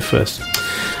heard it here first.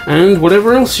 And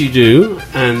whatever else you do,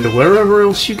 and wherever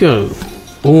else you go,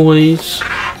 always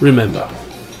remember...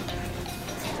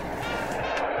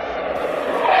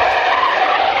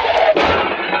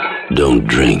 Don't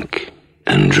drink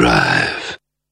and drive.